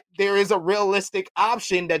 but there is a realistic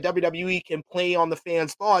option that WWE can play on the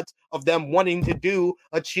fans' thoughts of them wanting to do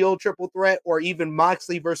a Shield triple threat or even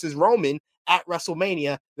Moxley versus Roman at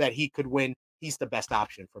WrestleMania that he could win. He's the best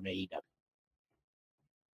option from AEW.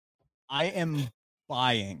 I am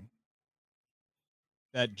buying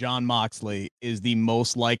that Jon Moxley is the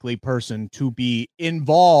most likely person to be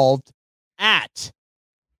involved at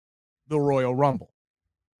the Royal Rumble.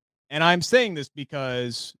 And I'm saying this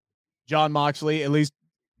because Jon Moxley, at least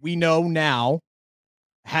we know now,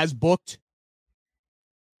 has booked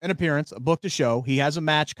an appearance, booked a show. He has a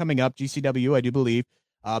match coming up, GCW, I do believe.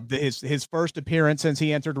 His first appearance since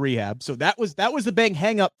he entered rehab. So that was the big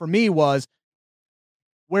hang up for me was,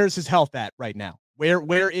 where's his health at right now?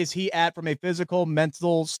 Where is he at from a physical,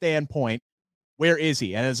 mental standpoint? Where is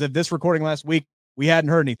he? And as of this recording last week, we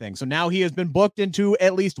hadn't heard anything. So now he has been booked into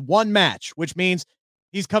at least one match, which means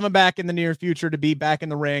he's coming back in the near future to be back in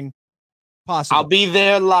the ring. Possible. I'll be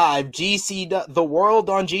there live. The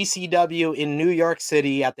World on GCW in New York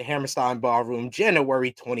City at the Hammerstein Ballroom,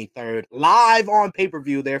 January 23rd. Live on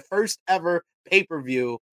pay-per-view, their first ever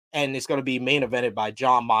pay-per-view. And it's going to be main evented by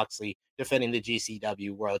Jon Moxley defending the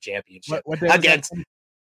GCW World Championship against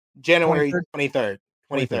January 23rd.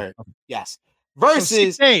 23rd. Okay. Yes.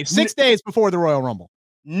 Versus so 6 days before the Royal Rumble.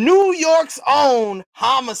 New York's own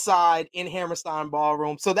Homicide in Hammerstein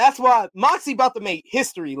Ballroom. So that's why Moxley about to make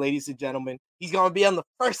history, ladies and gentlemen. He's going to be on the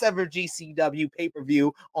first ever GCW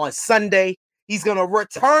pay-per-view on Sunday. He's going to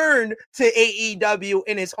return to AEW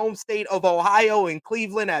in his home state of Ohio in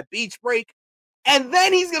Cleveland at Beach Break. And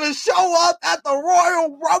then he's going to show up at the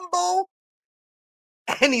Royal Rumble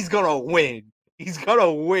and he's going to win. He's going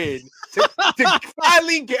to win to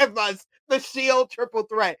finally give us the Shield triple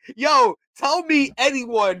threat. Yo, tell me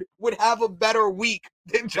anyone would have a better week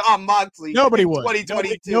than Jon Moxley. Nobody would.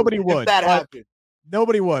 2022. Nobody would. If that happened.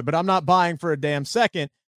 Nobody would, but I'm not buying for a damn second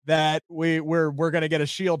that we're going to get a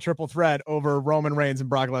Shield triple threat over Roman Reigns and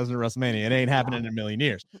Brock Lesnar at WrestleMania. It ain't happening in a million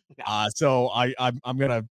years. So I'm going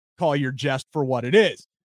to call your jest for what it is.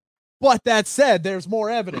 But that said, there's more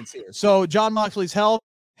evidence here. So Jon Moxley's health,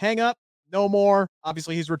 hang up, no more.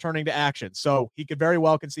 Obviously, he's returning to action. So he could very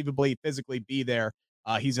well conceivably physically be there.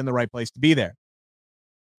 He's in the right place to be there.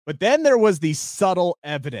 But then there was the subtle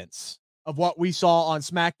evidence of what we saw on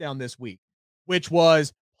SmackDown this week, which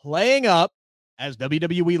was playing up, as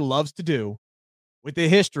WWE loves to do, with the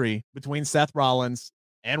history between Seth Rollins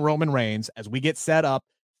and Roman Reigns as we get set up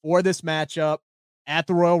for this matchup at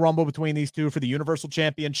the Royal Rumble between these two for the Universal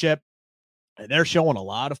Championship. And they're showing a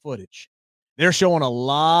lot of footage. They're showing a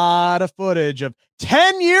lot of footage of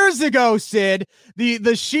 10 years ago, Sid,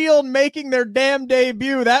 the Shield making their damn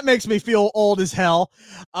debut. That makes me feel old as hell.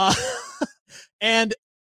 And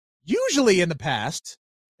usually in the past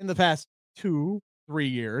 2-3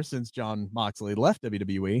 years since Jon Moxley left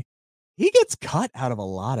WWE, he gets cut out of a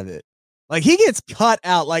lot of it. Like, he gets cut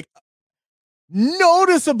out, like,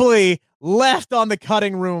 noticeably left on the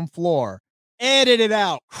cutting room floor, edited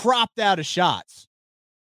out, cropped out of shots.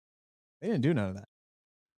 They didn't do none of that.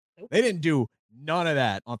 They didn't do none of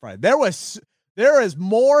that on Friday. There is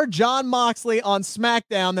more Jon Moxley on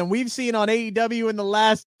SmackDown than we've seen on AEW in the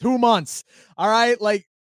last 2 months. All right. Like,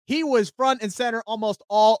 he was front and center almost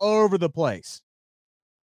all over the place.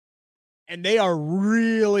 And they are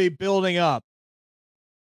really building up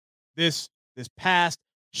this past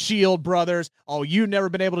Shield brothers. Oh, you've never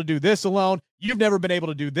been able to do this alone. You've never been able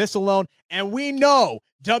to do this alone. And we know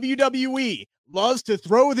WWE loves to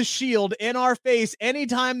throw the Shield in our face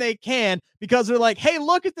anytime they can because they're like, hey,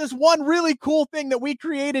 look at this one really cool thing that we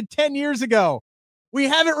created 10 years ago. We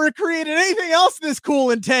haven't recreated anything else this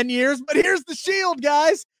cool in 10 years, but here's the Shield,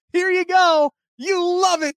 guys. Here you go. You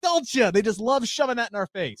love it, don't you? They just love shoving that in our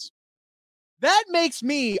face. That makes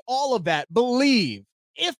me, all of that, believe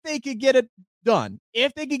if they could get it done,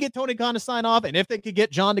 if they could get Tony Khan to sign off, and if they could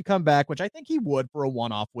get Jon to come back, which I think he would for a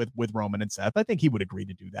one-off with Roman and Seth. I think he would agree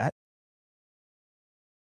to do that.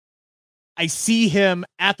 I see him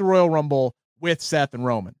at the Royal Rumble with Seth and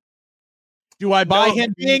Roman. Do I buy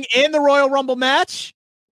him being in the Royal Rumble match?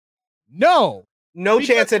 No. No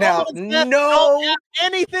chance in hell. No. Don't have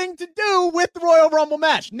anything to do with the Royal Rumble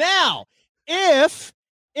match. Now, if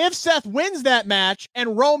Seth wins that match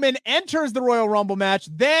and Roman enters the Royal Rumble match,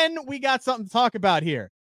 then we got something to talk about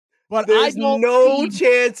here. But there's no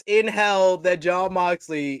chance in hell that Jon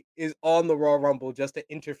Moxley is on the Royal Rumble just to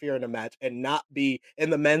interfere in a match and not be in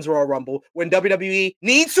the men's Royal Rumble when WWE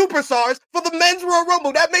needs superstars for the men's Royal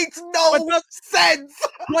Rumble. That makes no sense.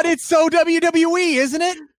 But it's so WWE, isn't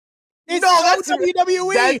it? It's that's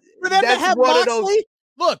WWE. For them to have Moxley,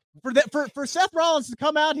 look, for Seth Rollins to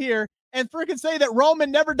come out here and freaking say that Roman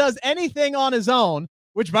never does anything on his own,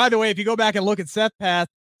 which, by the way, if you go back and look at Seth's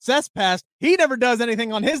past, he never does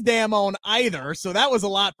anything on his damn own either. So that was a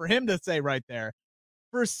lot for him to say right there.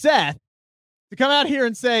 For Seth to come out here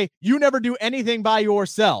and say, you never do anything by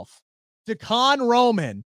yourself, to con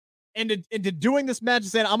Roman into doing this match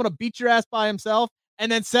and saying, I'm going to beat your ass by himself.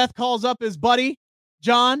 And then Seth calls up his buddy,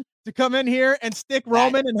 Jon, to come in here and stick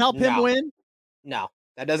Roman and help him win. No.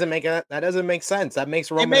 That doesn't make sense. That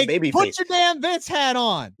makes Roman a babyface. Put your damn Vince hat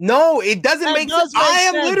on. No, it doesn't make sense.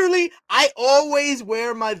 I always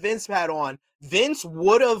wear my Vince hat on. Vince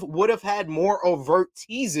would have had more overt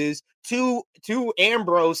teases to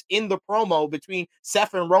Ambrose in the promo between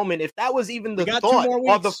Seth and Roman. If that was even the thought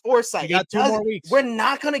or the foresight, we got 2 more weeks. We're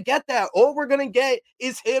not gonna get that. All we're gonna get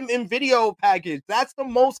is him in video package. That's the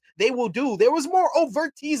most they will do. There was more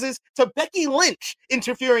overt teases to Becky Lynch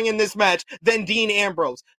interfering in this match than Dean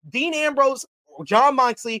Ambrose. Dean Ambrose, Jon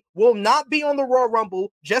Moxley will not be on the Royal Rumble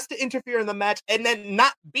just to interfere in the match and then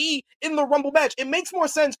not be in the Rumble match. It makes more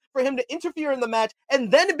sense for him to interfere in the match and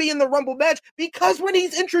then be in the Rumble match because when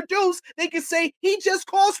he's introduced, they can say he just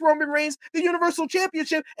cost Roman Reigns the Universal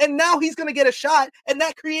Championship and now he's going to get a shot and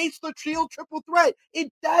that creates the Shield triple threat.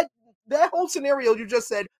 That whole scenario you just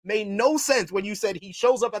said made no sense when you said he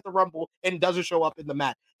shows up at the Rumble and doesn't show up in the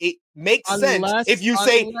match. It makes sense if you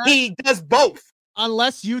say he does both.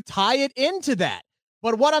 Unless you tie it into that.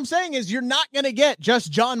 But what I'm saying is you're not going to get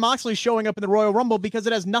just Jon Moxley showing up in the Royal Rumble because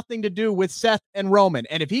it has nothing to do with Seth and Roman.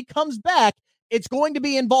 And if he comes back, it's going to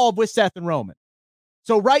be involved with Seth and Roman.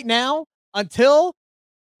 So right now,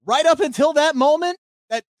 right up until that moment,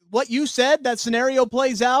 that what you said, that scenario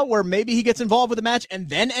plays out where maybe he gets involved with the match and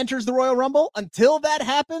then enters the Royal Rumble, until that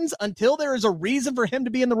happens, until there is a reason for him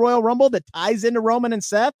to be in the Royal Rumble that ties into Roman and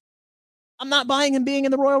Seth, I'm not buying him being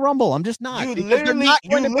in the Royal Rumble. I'm just not. You literally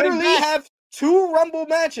have 2 Rumble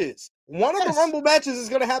matches. One of the Rumble matches is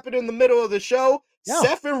going to happen in the middle of the show. Yeah.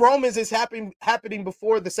 Seth and Roman's is happening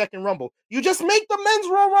before the second Rumble. You just make the men's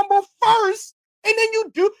Royal Rumble first, and then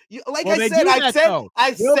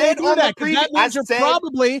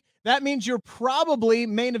that means you're probably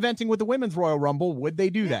main eventing with the women's Royal Rumble. Would they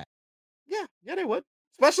do that? Yeah, they would.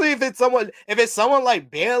 Especially if it's someone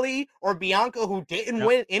like Bayley or Bianca who didn't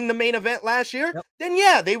win in the main event last year, then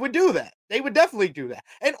yeah, they would do that. They would definitely do that.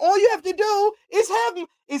 And all you have to do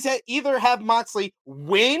is either have Moxley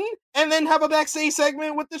win and then have a backstage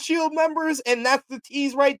segment with the Shield members, and that's the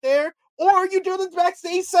tease right there, or you do the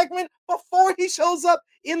backstage segment before he shows up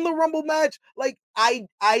in the Rumble match. Like I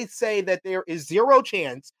say that there is 0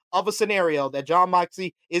 chance of a scenario that Jon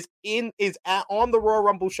Moxley is on the Royal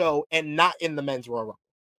Rumble show and not in the men's Royal Rumble.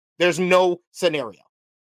 There's no scenario.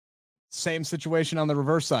 Same situation on the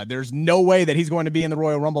reverse side. There's no way that he's going to be in the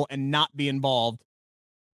Royal Rumble and not be involved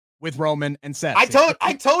with Roman and Seth. I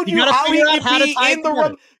told you how he could be in the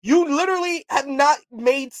Rumble. You literally have not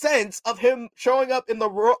made sense of him showing up in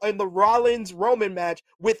the Rollins Roman match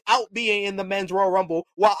without being in the men's Royal Rumble,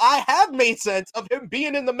 while I have made sense of him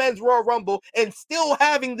being in the men's Royal Rumble and still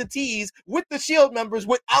having the tease with the Shield members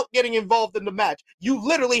without getting involved in the match. You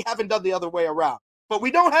literally haven't done the other way around. But we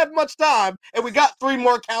don't have much time, and we got 3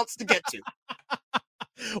 more counts to get to.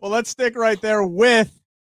 Well, let's stick right there with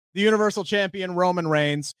the Universal Champion Roman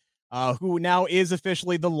Reigns, who now is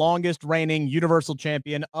officially the longest reigning Universal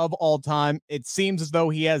Champion of all time. It seems as though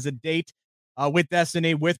he has a date with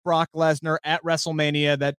Destiny, with Brock Lesnar at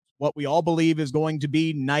WrestleMania. That what we all believe is going to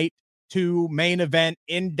be night 2 main event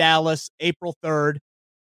in Dallas, April 3rd.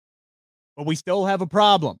 But we still have a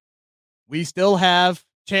problem. We still have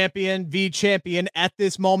champion v champion at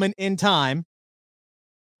this moment in time.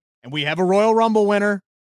 And we have a Royal Rumble winner.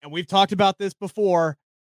 And we've talked about this before.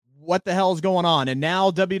 What the hell is going on? And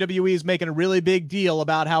now WWE is making a really big deal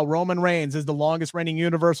about how Roman Reigns is the longest reigning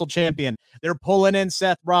Universal Champion. They're pulling in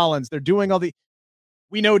Seth Rollins. They're doing all the.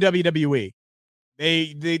 We know WWE.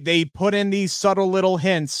 They put in these subtle little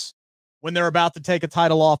hints when they're about to take a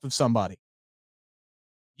title off of somebody.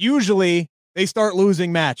 Usually they start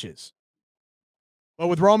losing matches. But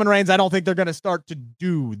with Roman Reigns, I don't think they're going to start to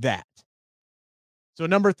do that. So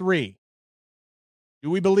number 3. Do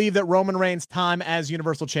we believe that Roman Reigns' time as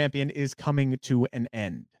Universal Champion is coming to an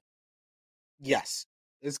end? Yes,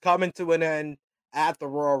 it's coming to an end at the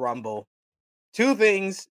Royal Rumble. 2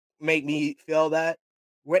 things make me feel that.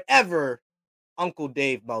 Whenever Uncle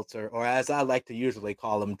Dave Meltzer, or as I like to usually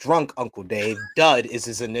call him, Drunk Uncle Dave, Dud is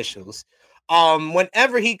his initials.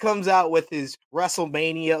 Whenever he comes out with his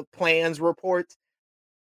WrestleMania plans report,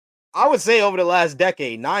 I would say over the last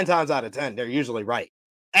decade, 9 times out of 10, they're usually right.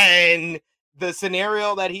 And the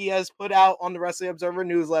scenario that he has put out on the Wrestling Observer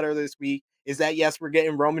newsletter this week is that, yes, we're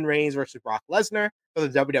getting Roman Reigns versus Brock Lesnar for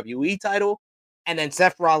the WWE title, and then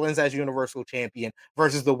Seth Rollins as Universal Champion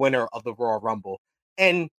versus the winner of the Royal Rumble.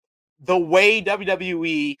 And the way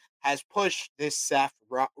WWE has pushed this Seth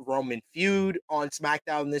Roman feud on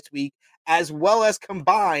SmackDown this week, as well as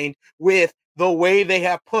combined with the way they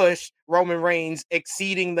have pushed Roman Reigns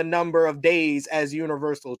exceeding the number of days as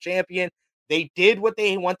Universal Champion, they did what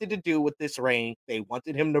they wanted to do with this reign. They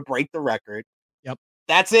wanted him to break the record. Yep.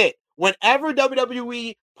 That's it. Whenever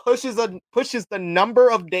WWE pushes the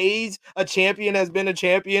number of days a champion has been a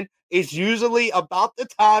champion, it's usually about the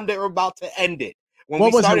time they're about to end it.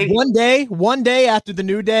 What was it? One day after the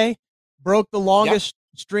New Day broke the longest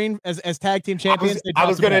stream as tag team champions. I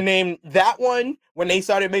was going to name that one when they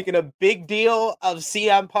started making a big deal of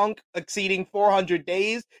CM Punk exceeding 400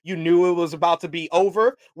 days. You knew it was about to be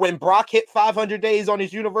over. When Brock hit 500 days on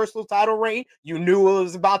his Universal title reign, you knew it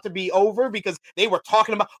was about to be over because they were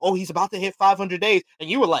talking about, oh, he's about to hit 500 days. And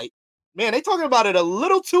you were like, man, they talking about it a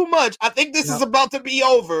little too much. I think this is about to be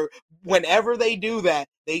over. Whenever they do that,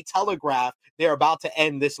 they telegraph they're about to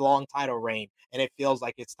end this long title reign. And it feels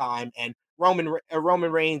like it's time. And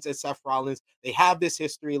Roman Reigns and Seth Rollins, they have this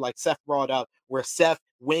history, like Seth brought up, where Seth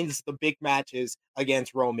wins the big matches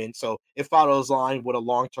against Roman. So it follows line with a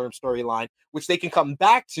long-term storyline, which they can come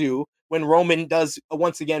back to when Roman does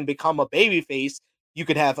once again become a babyface. You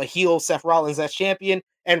could have a heel Seth Rollins as champion,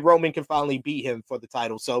 and Roman can finally beat him for the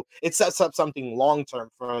title. So it sets up something long-term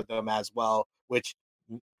for them as well, which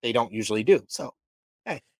they don't usually do. So,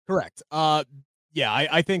 hey. Correct. Yeah,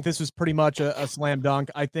 I think this was pretty much a slam dunk.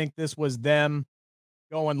 I think this was them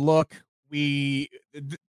going, look, they're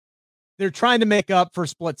trying to make up for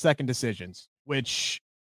split-second decisions, which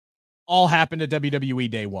all happened at WWE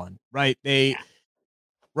Day 1, right?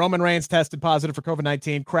 Roman Reigns tested positive for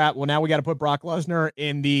COVID-19. Crap. Well, now we got to put Brock Lesnar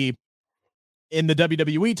in the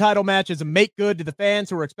WWE title match as a make good to the fans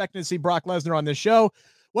who are expecting to see Brock Lesnar on this show.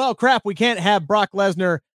 Well, crap, we can't have Brock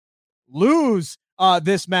Lesnar lose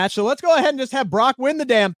this match, so let's go ahead and just have Brock win the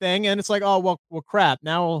damn thing. And it's like, oh well, crap.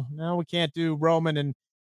 Now we can't do Roman and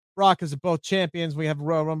Brock as both champions. We have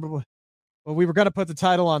Royal Rumble. Well, we were going to put the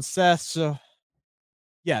title on Seth, so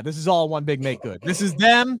yeah, this is all one big make good. This is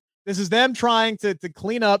them trying to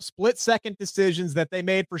clean up split-second decisions that they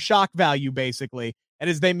made for shock value, basically,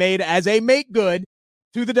 and as they made as a make good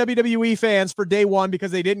to the WWE fans for Day 1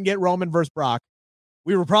 because they didn't get Roman versus Brock.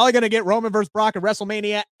 We were probably going to get Roman versus Brock at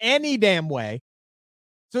WrestleMania any damn way.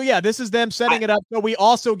 So yeah, this is them setting it up. So we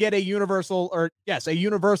also get a universal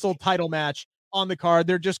title match on the card.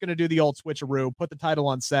 They're just going to do the old switcheroo, put the title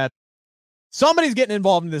on Seth. Somebody's getting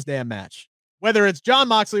involved in this damn match. Whether it's Jon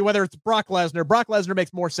Moxley, whether it's Brock Lesnar. Brock Lesnar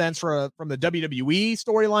makes more sense from the WWE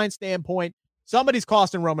storyline standpoint. Somebody's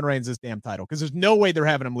costing Roman Reigns this damn title because there's no way they're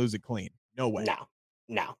having him lose it clean. No way.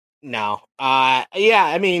 No. Yeah,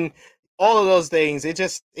 I mean, all of those things, it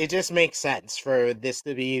just makes sense for this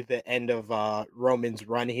to be the end of Roman's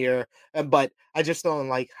run here. But I just don't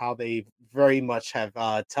like how they very much have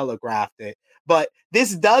telegraphed it. But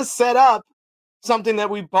this does set up something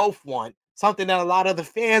that we both want, something that a lot of the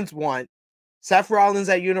fans want. Seth Rollins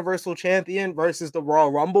at Universal Champion versus the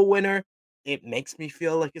Royal Rumble winner. It makes me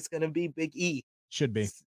feel like it's going to be Big E. Should be.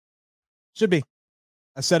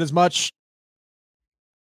 I said as much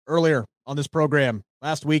earlier on this program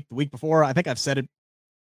last week, the week before. I think I've said it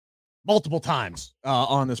multiple times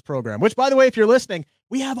on this program, which, by the way, if you're listening,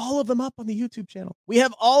 we have all of them up on the YouTube channel. We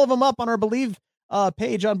have all of them up on our Bleav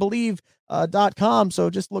page on Bleav.com. So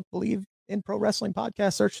just look Bleav in Pro Wrestling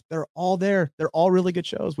Podcast search. They're all there. They're all really good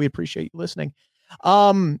shows. We appreciate you listening.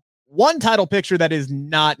 One title picture that is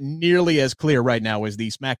not nearly as clear right now is the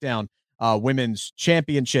SmackDown Women's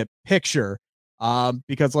Championship picture.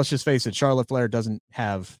 Because let's just face it, Charlotte Flair doesn't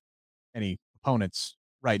have any opponents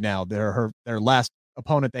right now. Their last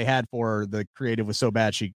opponent they had for her, the creative was so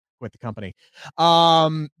bad she quit the company.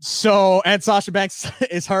 And Sasha Banks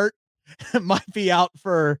is hurt, might be out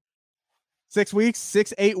for 8 weeks.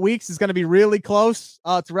 Is going to be really close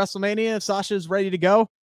to WrestleMania if Sasha's ready to go.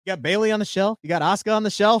 You got Bayley on the shelf. You got Asuka on the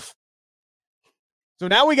shelf. So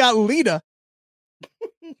now we got Lita,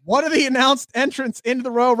 one of the announced entrants into the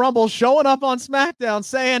Royal Rumble, showing up on SmackDown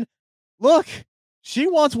saying, look, she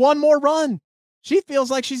wants one more run. She feels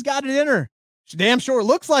like she's got it in her. She damn sure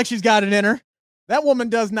looks like she's got it in her. That woman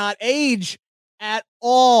does not age at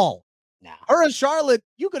all. No. Her and Charlotte,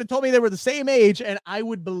 you could have told me they were the same age, and I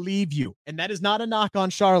would believe you. And that is not a knock on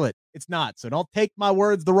Charlotte. It's not. So don't take my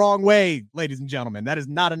words the wrong way, ladies and gentlemen. That is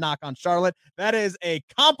not a knock on Charlotte. That is a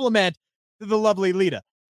compliment to the lovely Lita.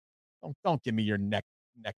 Don't give me your neck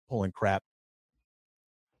pulling crap.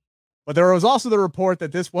 But there was also the report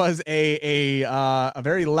that this was a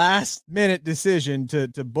very last minute decision to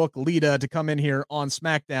book Lita to come in here on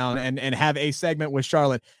SmackDown and have a segment with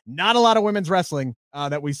Charlotte. Not a lot of women's wrestling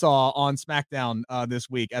that we saw on SmackDown this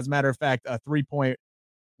week. As a matter of fact,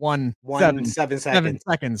 3.17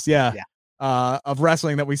 seconds. Yeah. Of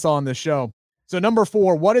wrestling that we saw on this show. So number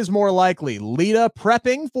 4, what is more likely? Lita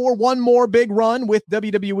prepping for one more big run with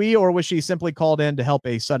WWE, or was she simply called in to help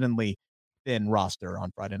a suddenly thin roster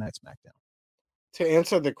on Friday Night SmackDown? To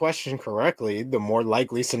answer the question correctly, the more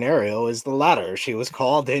likely scenario is the latter. She was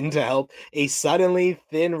called in to help a suddenly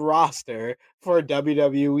thin roster for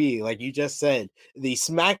WWE. Like you just said, the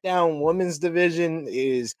SmackDown women's division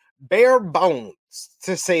is bare bones,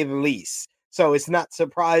 to say the least. So it's not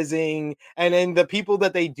surprising. And then the people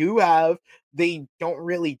that they do have, they don't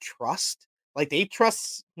really trust. Like they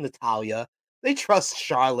trust Natalya, they trust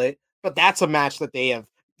Charlotte, but that's a match that they have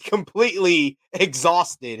completely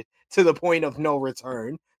exhausted to the point of no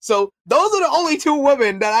return. So those are the only 2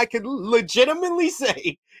 women that I could legitimately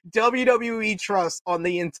say WWE trusts on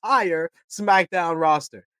the entire SmackDown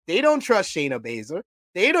roster. They don't trust Shayna Baszler.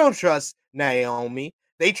 They don't trust Naomi.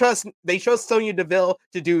 They trust Sonya Deville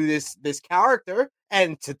to do this character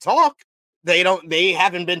and to talk. They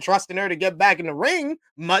haven't been trusting her to get back in the ring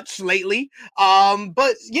much lately.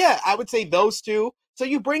 But yeah, I would say those 2. So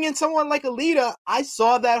you bring in someone like a Lita. I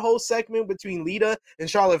saw that whole segment between Lita and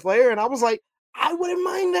Charlotte Flair, and I was like, I wouldn't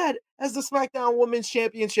mind that as the SmackDown Women's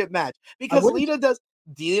Championship match, because Lita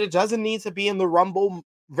doesn't need to be in the Rumble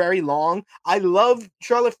very long. I love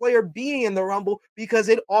Charlotte Flair being in the Rumble because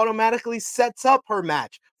it automatically sets up her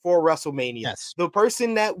match for WrestleMania. Yes. The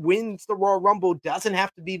person that wins the Royal Rumble doesn't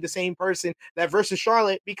have to be the same person that versus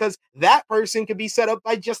Charlotte, because that person could be set up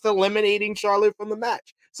by just eliminating Charlotte from the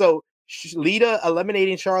match. So Lita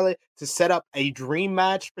eliminating Charlotte to set up a dream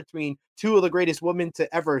match between 2 of the greatest women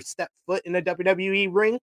to ever step foot in a WWE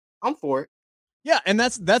ring, I'm for it. Yeah, and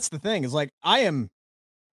that's the thing, is like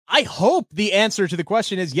I hope the answer to the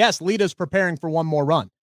question is yes, Lita's preparing for one more run.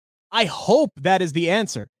 I hope that is the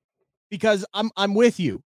answer, because I'm with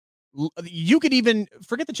you. You could even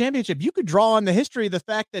forget the championship. You could draw on the history of the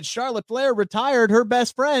fact that Charlotte Flair retired her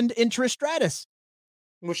best friend in Trish Stratus.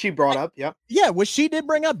 Which she brought up, yeah. Yeah, which she did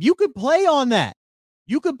bring up. You could play on that.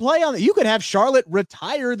 You could have Charlotte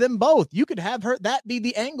retire them both. You could have that be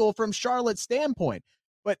the angle from Charlotte's standpoint.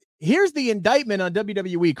 But here's the indictment on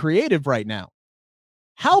WWE Creative right now.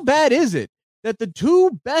 How bad is it that the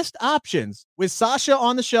 2 best options, with Sasha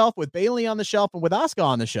on the shelf, with Bayley on the shelf, and with Asuka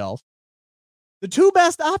on the shelf, the 2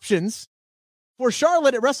 best options for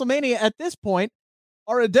Charlotte at WrestleMania at this point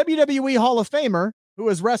are a WWE Hall of Famer who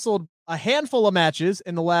has wrestled a handful of matches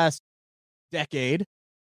in the last decade,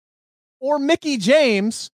 or Mickie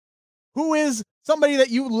James, who is somebody that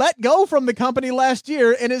you let go from the company last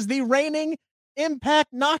year and is the reigning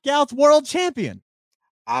Impact Knockouts World Champion.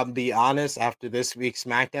 I'll be honest, after this week's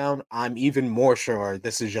SmackDown, I'm even more sure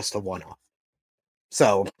this is just a one-off.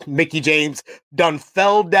 So Mickie James done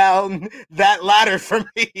fell down that ladder for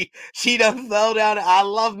me. She done fell down. I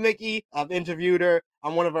love Mickie. I've interviewed her.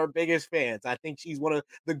 I'm one of her biggest fans. I think she's one of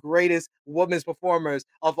the greatest women's performers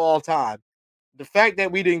of all time. The fact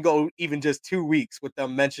that we didn't go even just 2 weeks with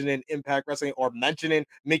them mentioning Impact Wrestling or mentioning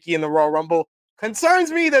Mickie in the Royal Rumble concerns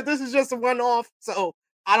me that this is just a one-off. So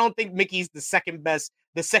I don't think Mickey's the second best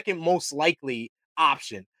the second most likely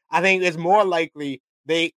option. I think it's more likely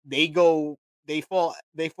they fall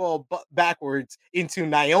backwards into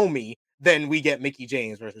Naomi than we get Mickie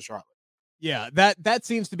James versus Charlotte. Yeah, that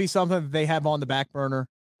seems to be something that they have on the back burner.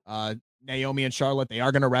 Naomi and Charlotte, they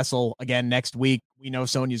are going to wrestle again next week. We know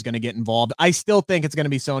Sonya's going to get involved. I still think it's going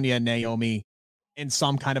to be Sonya and Naomi in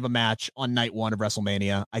some kind of a match on night one of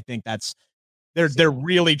WrestleMania. I think they're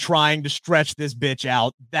really trying to stretch this bitch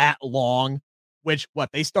out that long, which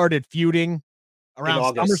they started feuding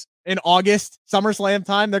around in August, SummerSlam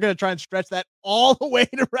time. They're going to try and stretch that all the way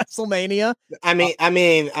to WrestleMania. I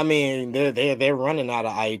mean, they're running out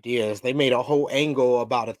of ideas. They made a whole angle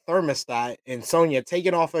about a thermostat and Sonya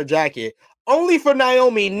taking off her jacket, only for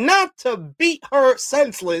Naomi not to beat her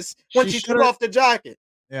senseless when she took off the jacket.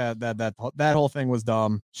 Yeah, that whole thing was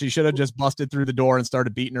dumb. She should have just busted through the door and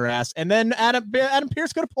started beating her ass, and then Adam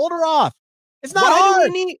Pearce could have pulled her off. It's not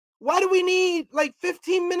hard. Why do we need like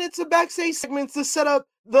 15 minutes of backstage segments to set up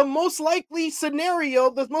the most likely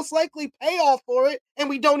scenario, the most likely payoff for it, and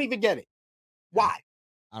we don't even get it? Why?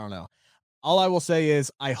 I don't know. All I will say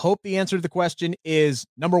is I hope the answer to the question is,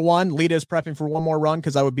 number one, Lita is prepping for one more run,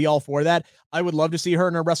 because I would be all for that. I would love to see her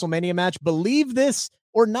in a WrestleMania match. Believe this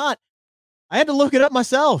or not, I had to look it up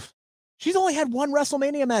myself. She's only had one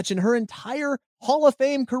WrestleMania match in her entire Hall of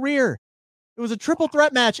Fame career. It was a triple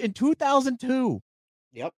threat match in 2002.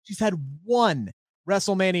 Yep. She's had one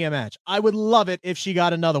WrestleMania match. I would love it if she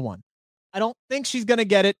got another one. I don't think she's going to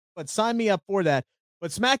get it, but sign me up for that.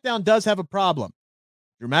 But SmackDown does have a problem.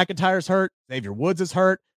 Drew McIntyre's hurt. Xavier Woods is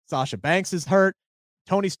hurt. Sasha Banks is hurt.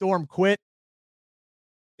 Tony Storm quit.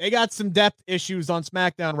 They got some depth issues on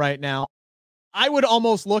SmackDown right now. I would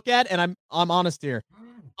almost look at, and I'm honest here,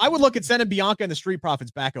 I would look at sending Bianca and the Street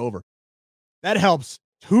Profits back over. That helps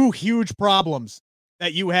two huge problems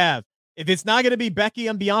that you have. If it's not going to be Becky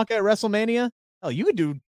and Bianca at WrestleMania, you could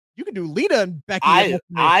do Lita and Becky.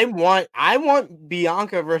 I want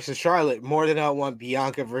Bianca versus Charlotte more than I want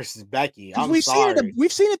Bianca versus Becky. We've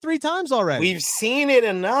seen it 3 times already. We've seen it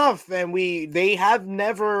enough, and they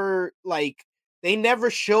never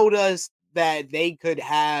showed us that they could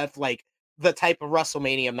have like the type of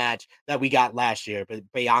WrestleMania match that we got last year, but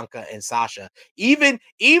Bianca and Sasha. Even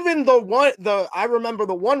I remember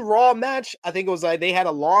the one Raw match. I think it was like they had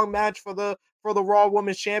a long match for the Raw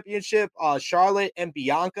Women's Championship. Charlotte and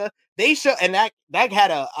Bianca. They showed, and that had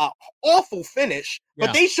a awful finish,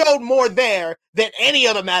 but they showed more there than any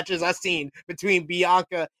other matches I've seen between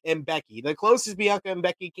Bianca and Becky. The closest Bianca and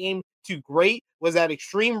Becky came to great was at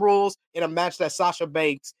Extreme Rules in a match that Sasha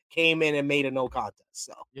Banks came in and made a no contest.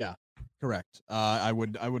 So yeah. Correct. I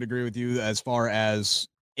would agree with you as far as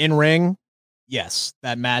in ring. Yes,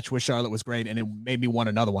 that match with Charlotte was great, and it made me want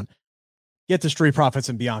another one. Get the Street Profits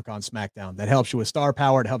and Bianca on SmackDown. That helps you with star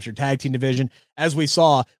power. It helps your tag team division. As we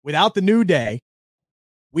saw, without the New Day,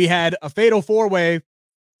 we had a fatal 4-way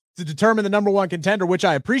to determine the number one contender, which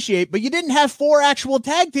I appreciate, but you didn't have 4 actual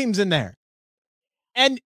tag teams in there.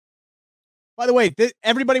 And by the way,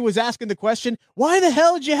 everybody was asking the question, why the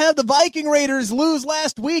hell did you have the Viking Raiders lose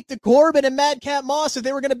last week to Corbin and Madcap Moss if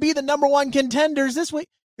they were going to be the number one contenders this week?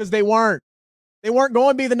 Because they weren't. They weren't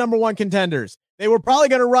going to be the number one contenders. They were probably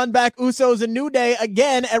going to run back Usos and New Day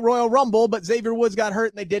again at Royal Rumble, but Xavier Woods got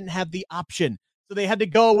hurt and they didn't have the option. So they had to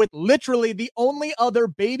go with literally the only other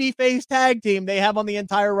babyface tag team they have on the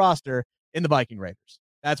entire roster in the Viking Raiders.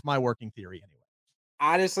 That's my working theory anyway.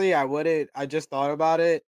 Honestly, I just thought about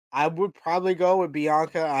it. I would probably go with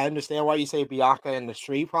Bianca. I understand why you say Bianca and the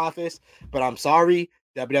Street Profits, but I'm sorry.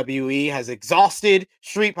 WWE has exhausted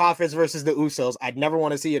Street Profits versus the Usos. I'd never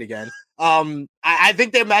want to see it again. I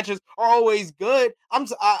think their matches are always good. I'm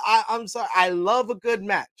sorry. I love a good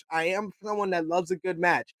match. I am someone that loves a good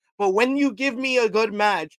match. But when you give me a good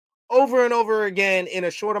match over and over again in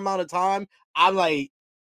a short amount of time, I'm like,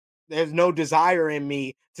 there's no desire in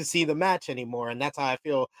me to see the match anymore. And that's how I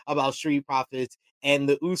feel about Street Profits and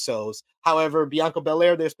the Usos. However, Bianca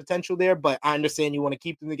Belair, there's potential there, but I understand you want to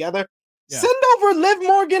keep them together. Yeah. Send over Liv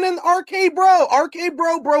Morgan and RK Bro. RK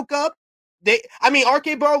Bro broke up.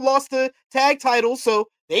 RK Bro lost the tag title, so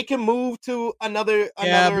they can move to another.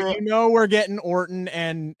 Yeah, but we're getting Orton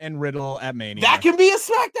and Riddle at Mania. That can be a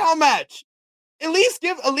SmackDown match. At least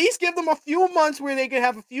give them a few months where they can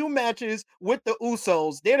have a few matches with the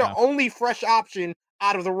Usos. They're the only fresh option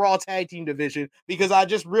out of the Raw Tag Team division, because I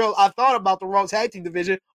thought about the Raw Tag Team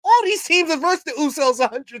division. All these teams have versed the Usos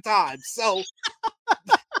 100 times. So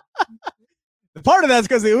the part of that's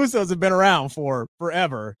because the Usos have been around for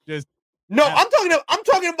forever. I'm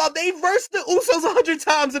talking about they versed the Usos 100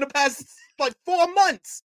 times in the past 4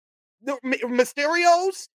 months. The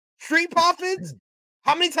Mysterios, Street Profits,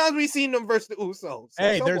 How many times have we seen them versus the Usos?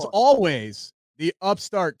 Hey, there's always the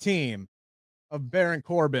upstart team of Baron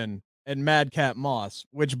Corbin and Madcap Moss,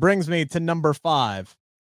 which brings me to number 5.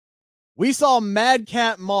 We saw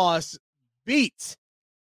Madcap Moss beat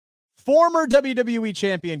former WWE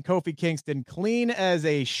champion Kofi Kingston clean as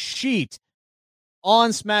a sheet on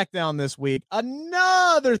SmackDown this week.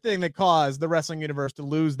 Another thing that caused the wrestling universe to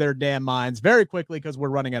lose their damn minds very quickly because we're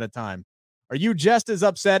running out of time. Are you just as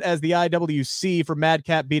upset as the IWC for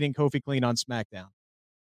Madcap beating Kofi clean on SmackDown?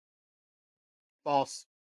 False.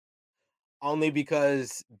 Only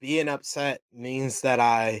because being upset means that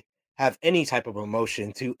I have any type of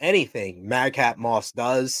emotion to anything Madcap Moss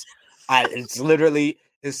does. It's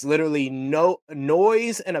literally no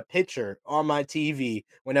noise and a picture on my TV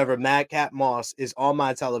whenever Madcap Moss is on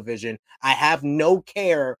my television. I have no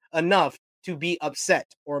care enough to be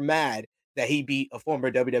upset or mad that he beat a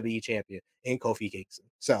former WWE champion in Kofi Kingston.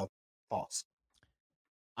 So, false.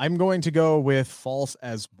 I'm going to go with false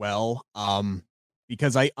as well,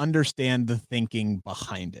 because I understand the thinking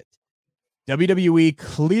behind it. WWE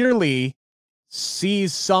clearly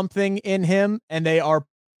sees something in him, and they are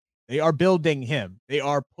building him. They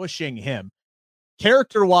are pushing him.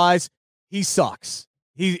 Character-wise, he sucks.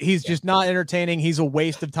 He's just not entertaining. He's a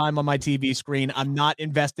waste of time on my TV screen. I'm not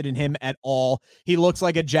invested in him at all. He looks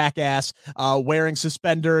like a jackass wearing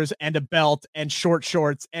suspenders and a belt and short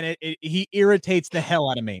shorts, and he irritates the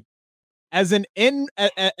hell out of me. As an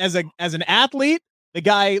athlete, the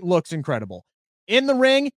guy looks incredible. In the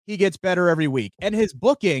ring, he gets better every week, and his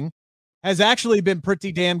booking has actually been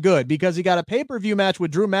pretty damn good because he got a pay-per-view match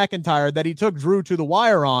with Drew McIntyre that he took Drew to the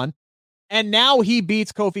wire on, and now he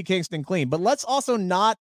beats Kofi Kingston clean. But let's also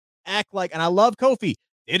not act like, and I love Kofi,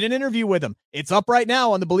 did an interview with him. It's up right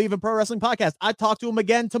now on the Bleav in Pro Wrestling podcast. I talk to him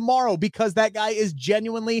again tomorrow because that guy is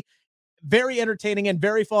genuinely very entertaining and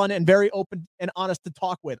very fun and very open and honest to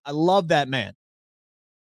talk with. I love that man.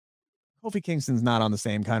 Kofi Kingston's not on the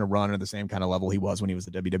same kind of run or the same kind of level he was when he was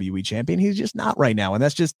the WWE champion. He's just not right now, and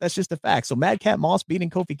that's just a fact. So Madcap Moss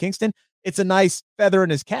beating Kofi Kingston, it's a nice feather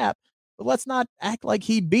in his cap, but let's not act like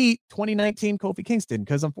he beat 2019 Kofi Kingston,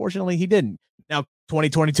 because unfortunately he didn't. Now,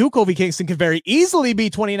 2022 Kofi Kingston could very easily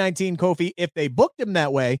be 2019 Kofi if they booked him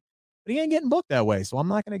that way, but he ain't getting booked that way, so I'm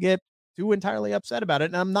not going to get too entirely upset about it,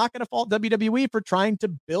 and I'm not going to fault WWE for trying to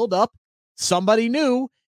build up somebody new,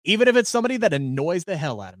 even if it's somebody that annoys the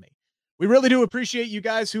hell out of me. We really do appreciate you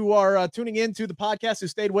guys who are tuning into the podcast, who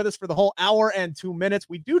stayed with us for the whole hour and 2 minutes.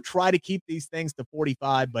 We do try to keep these things to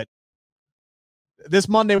 45, but this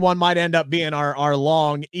Monday one might end up being our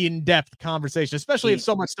long, in-depth conversation, especially if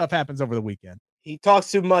so much stuff happens over the weekend. He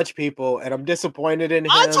talks too much, people, and I'm disappointed in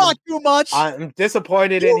him. I talk too much. I'm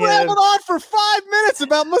disappointed in him. You rambled on for 5 minutes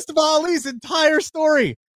about Mustafa Ali's entire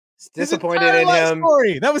story. Disappointed in him.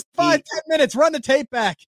 Story. That was 10 minutes. Run the tape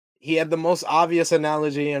back. He had the most obvious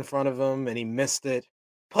analogy in front of him, and he missed it.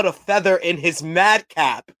 Put a feather in his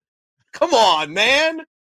madcap. Come on, man.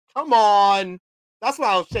 Come on. That's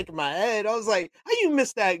why I was shaking my head. I was like, how you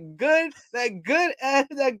missed that good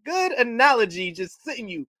analogy just sitting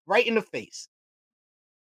you right in the face?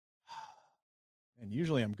 And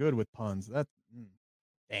usually I'm good with puns.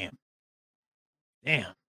 Damn. I'm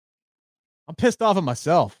pissed off at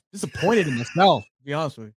myself. Disappointed in myself, to be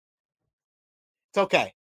honest with you. It's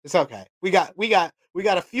okay. It's okay. We got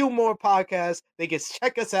a few more podcasts. They can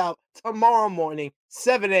check us out tomorrow morning,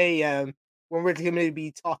 7 a.m., when we're going to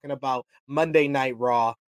be talking about Monday Night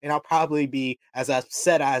Raw. And I'll probably be as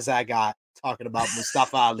upset as I got talking about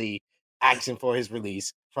Mustafa Ali asking for his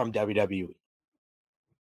release from WWE.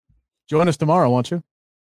 Join us tomorrow, won't you?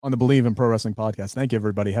 On the Bleav in Pro Wrestling podcast. Thank you,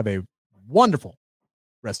 everybody. Have a wonderful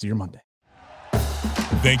rest of your Monday.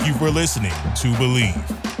 Thank you for listening to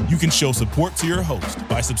Bleav. You can show support to your host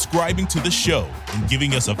by subscribing to the show and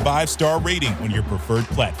giving us a 5-star rating on your preferred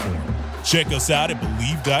platform. Check us out at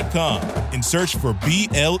Bleav.com and search for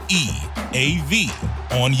BLEAV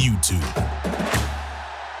on YouTube.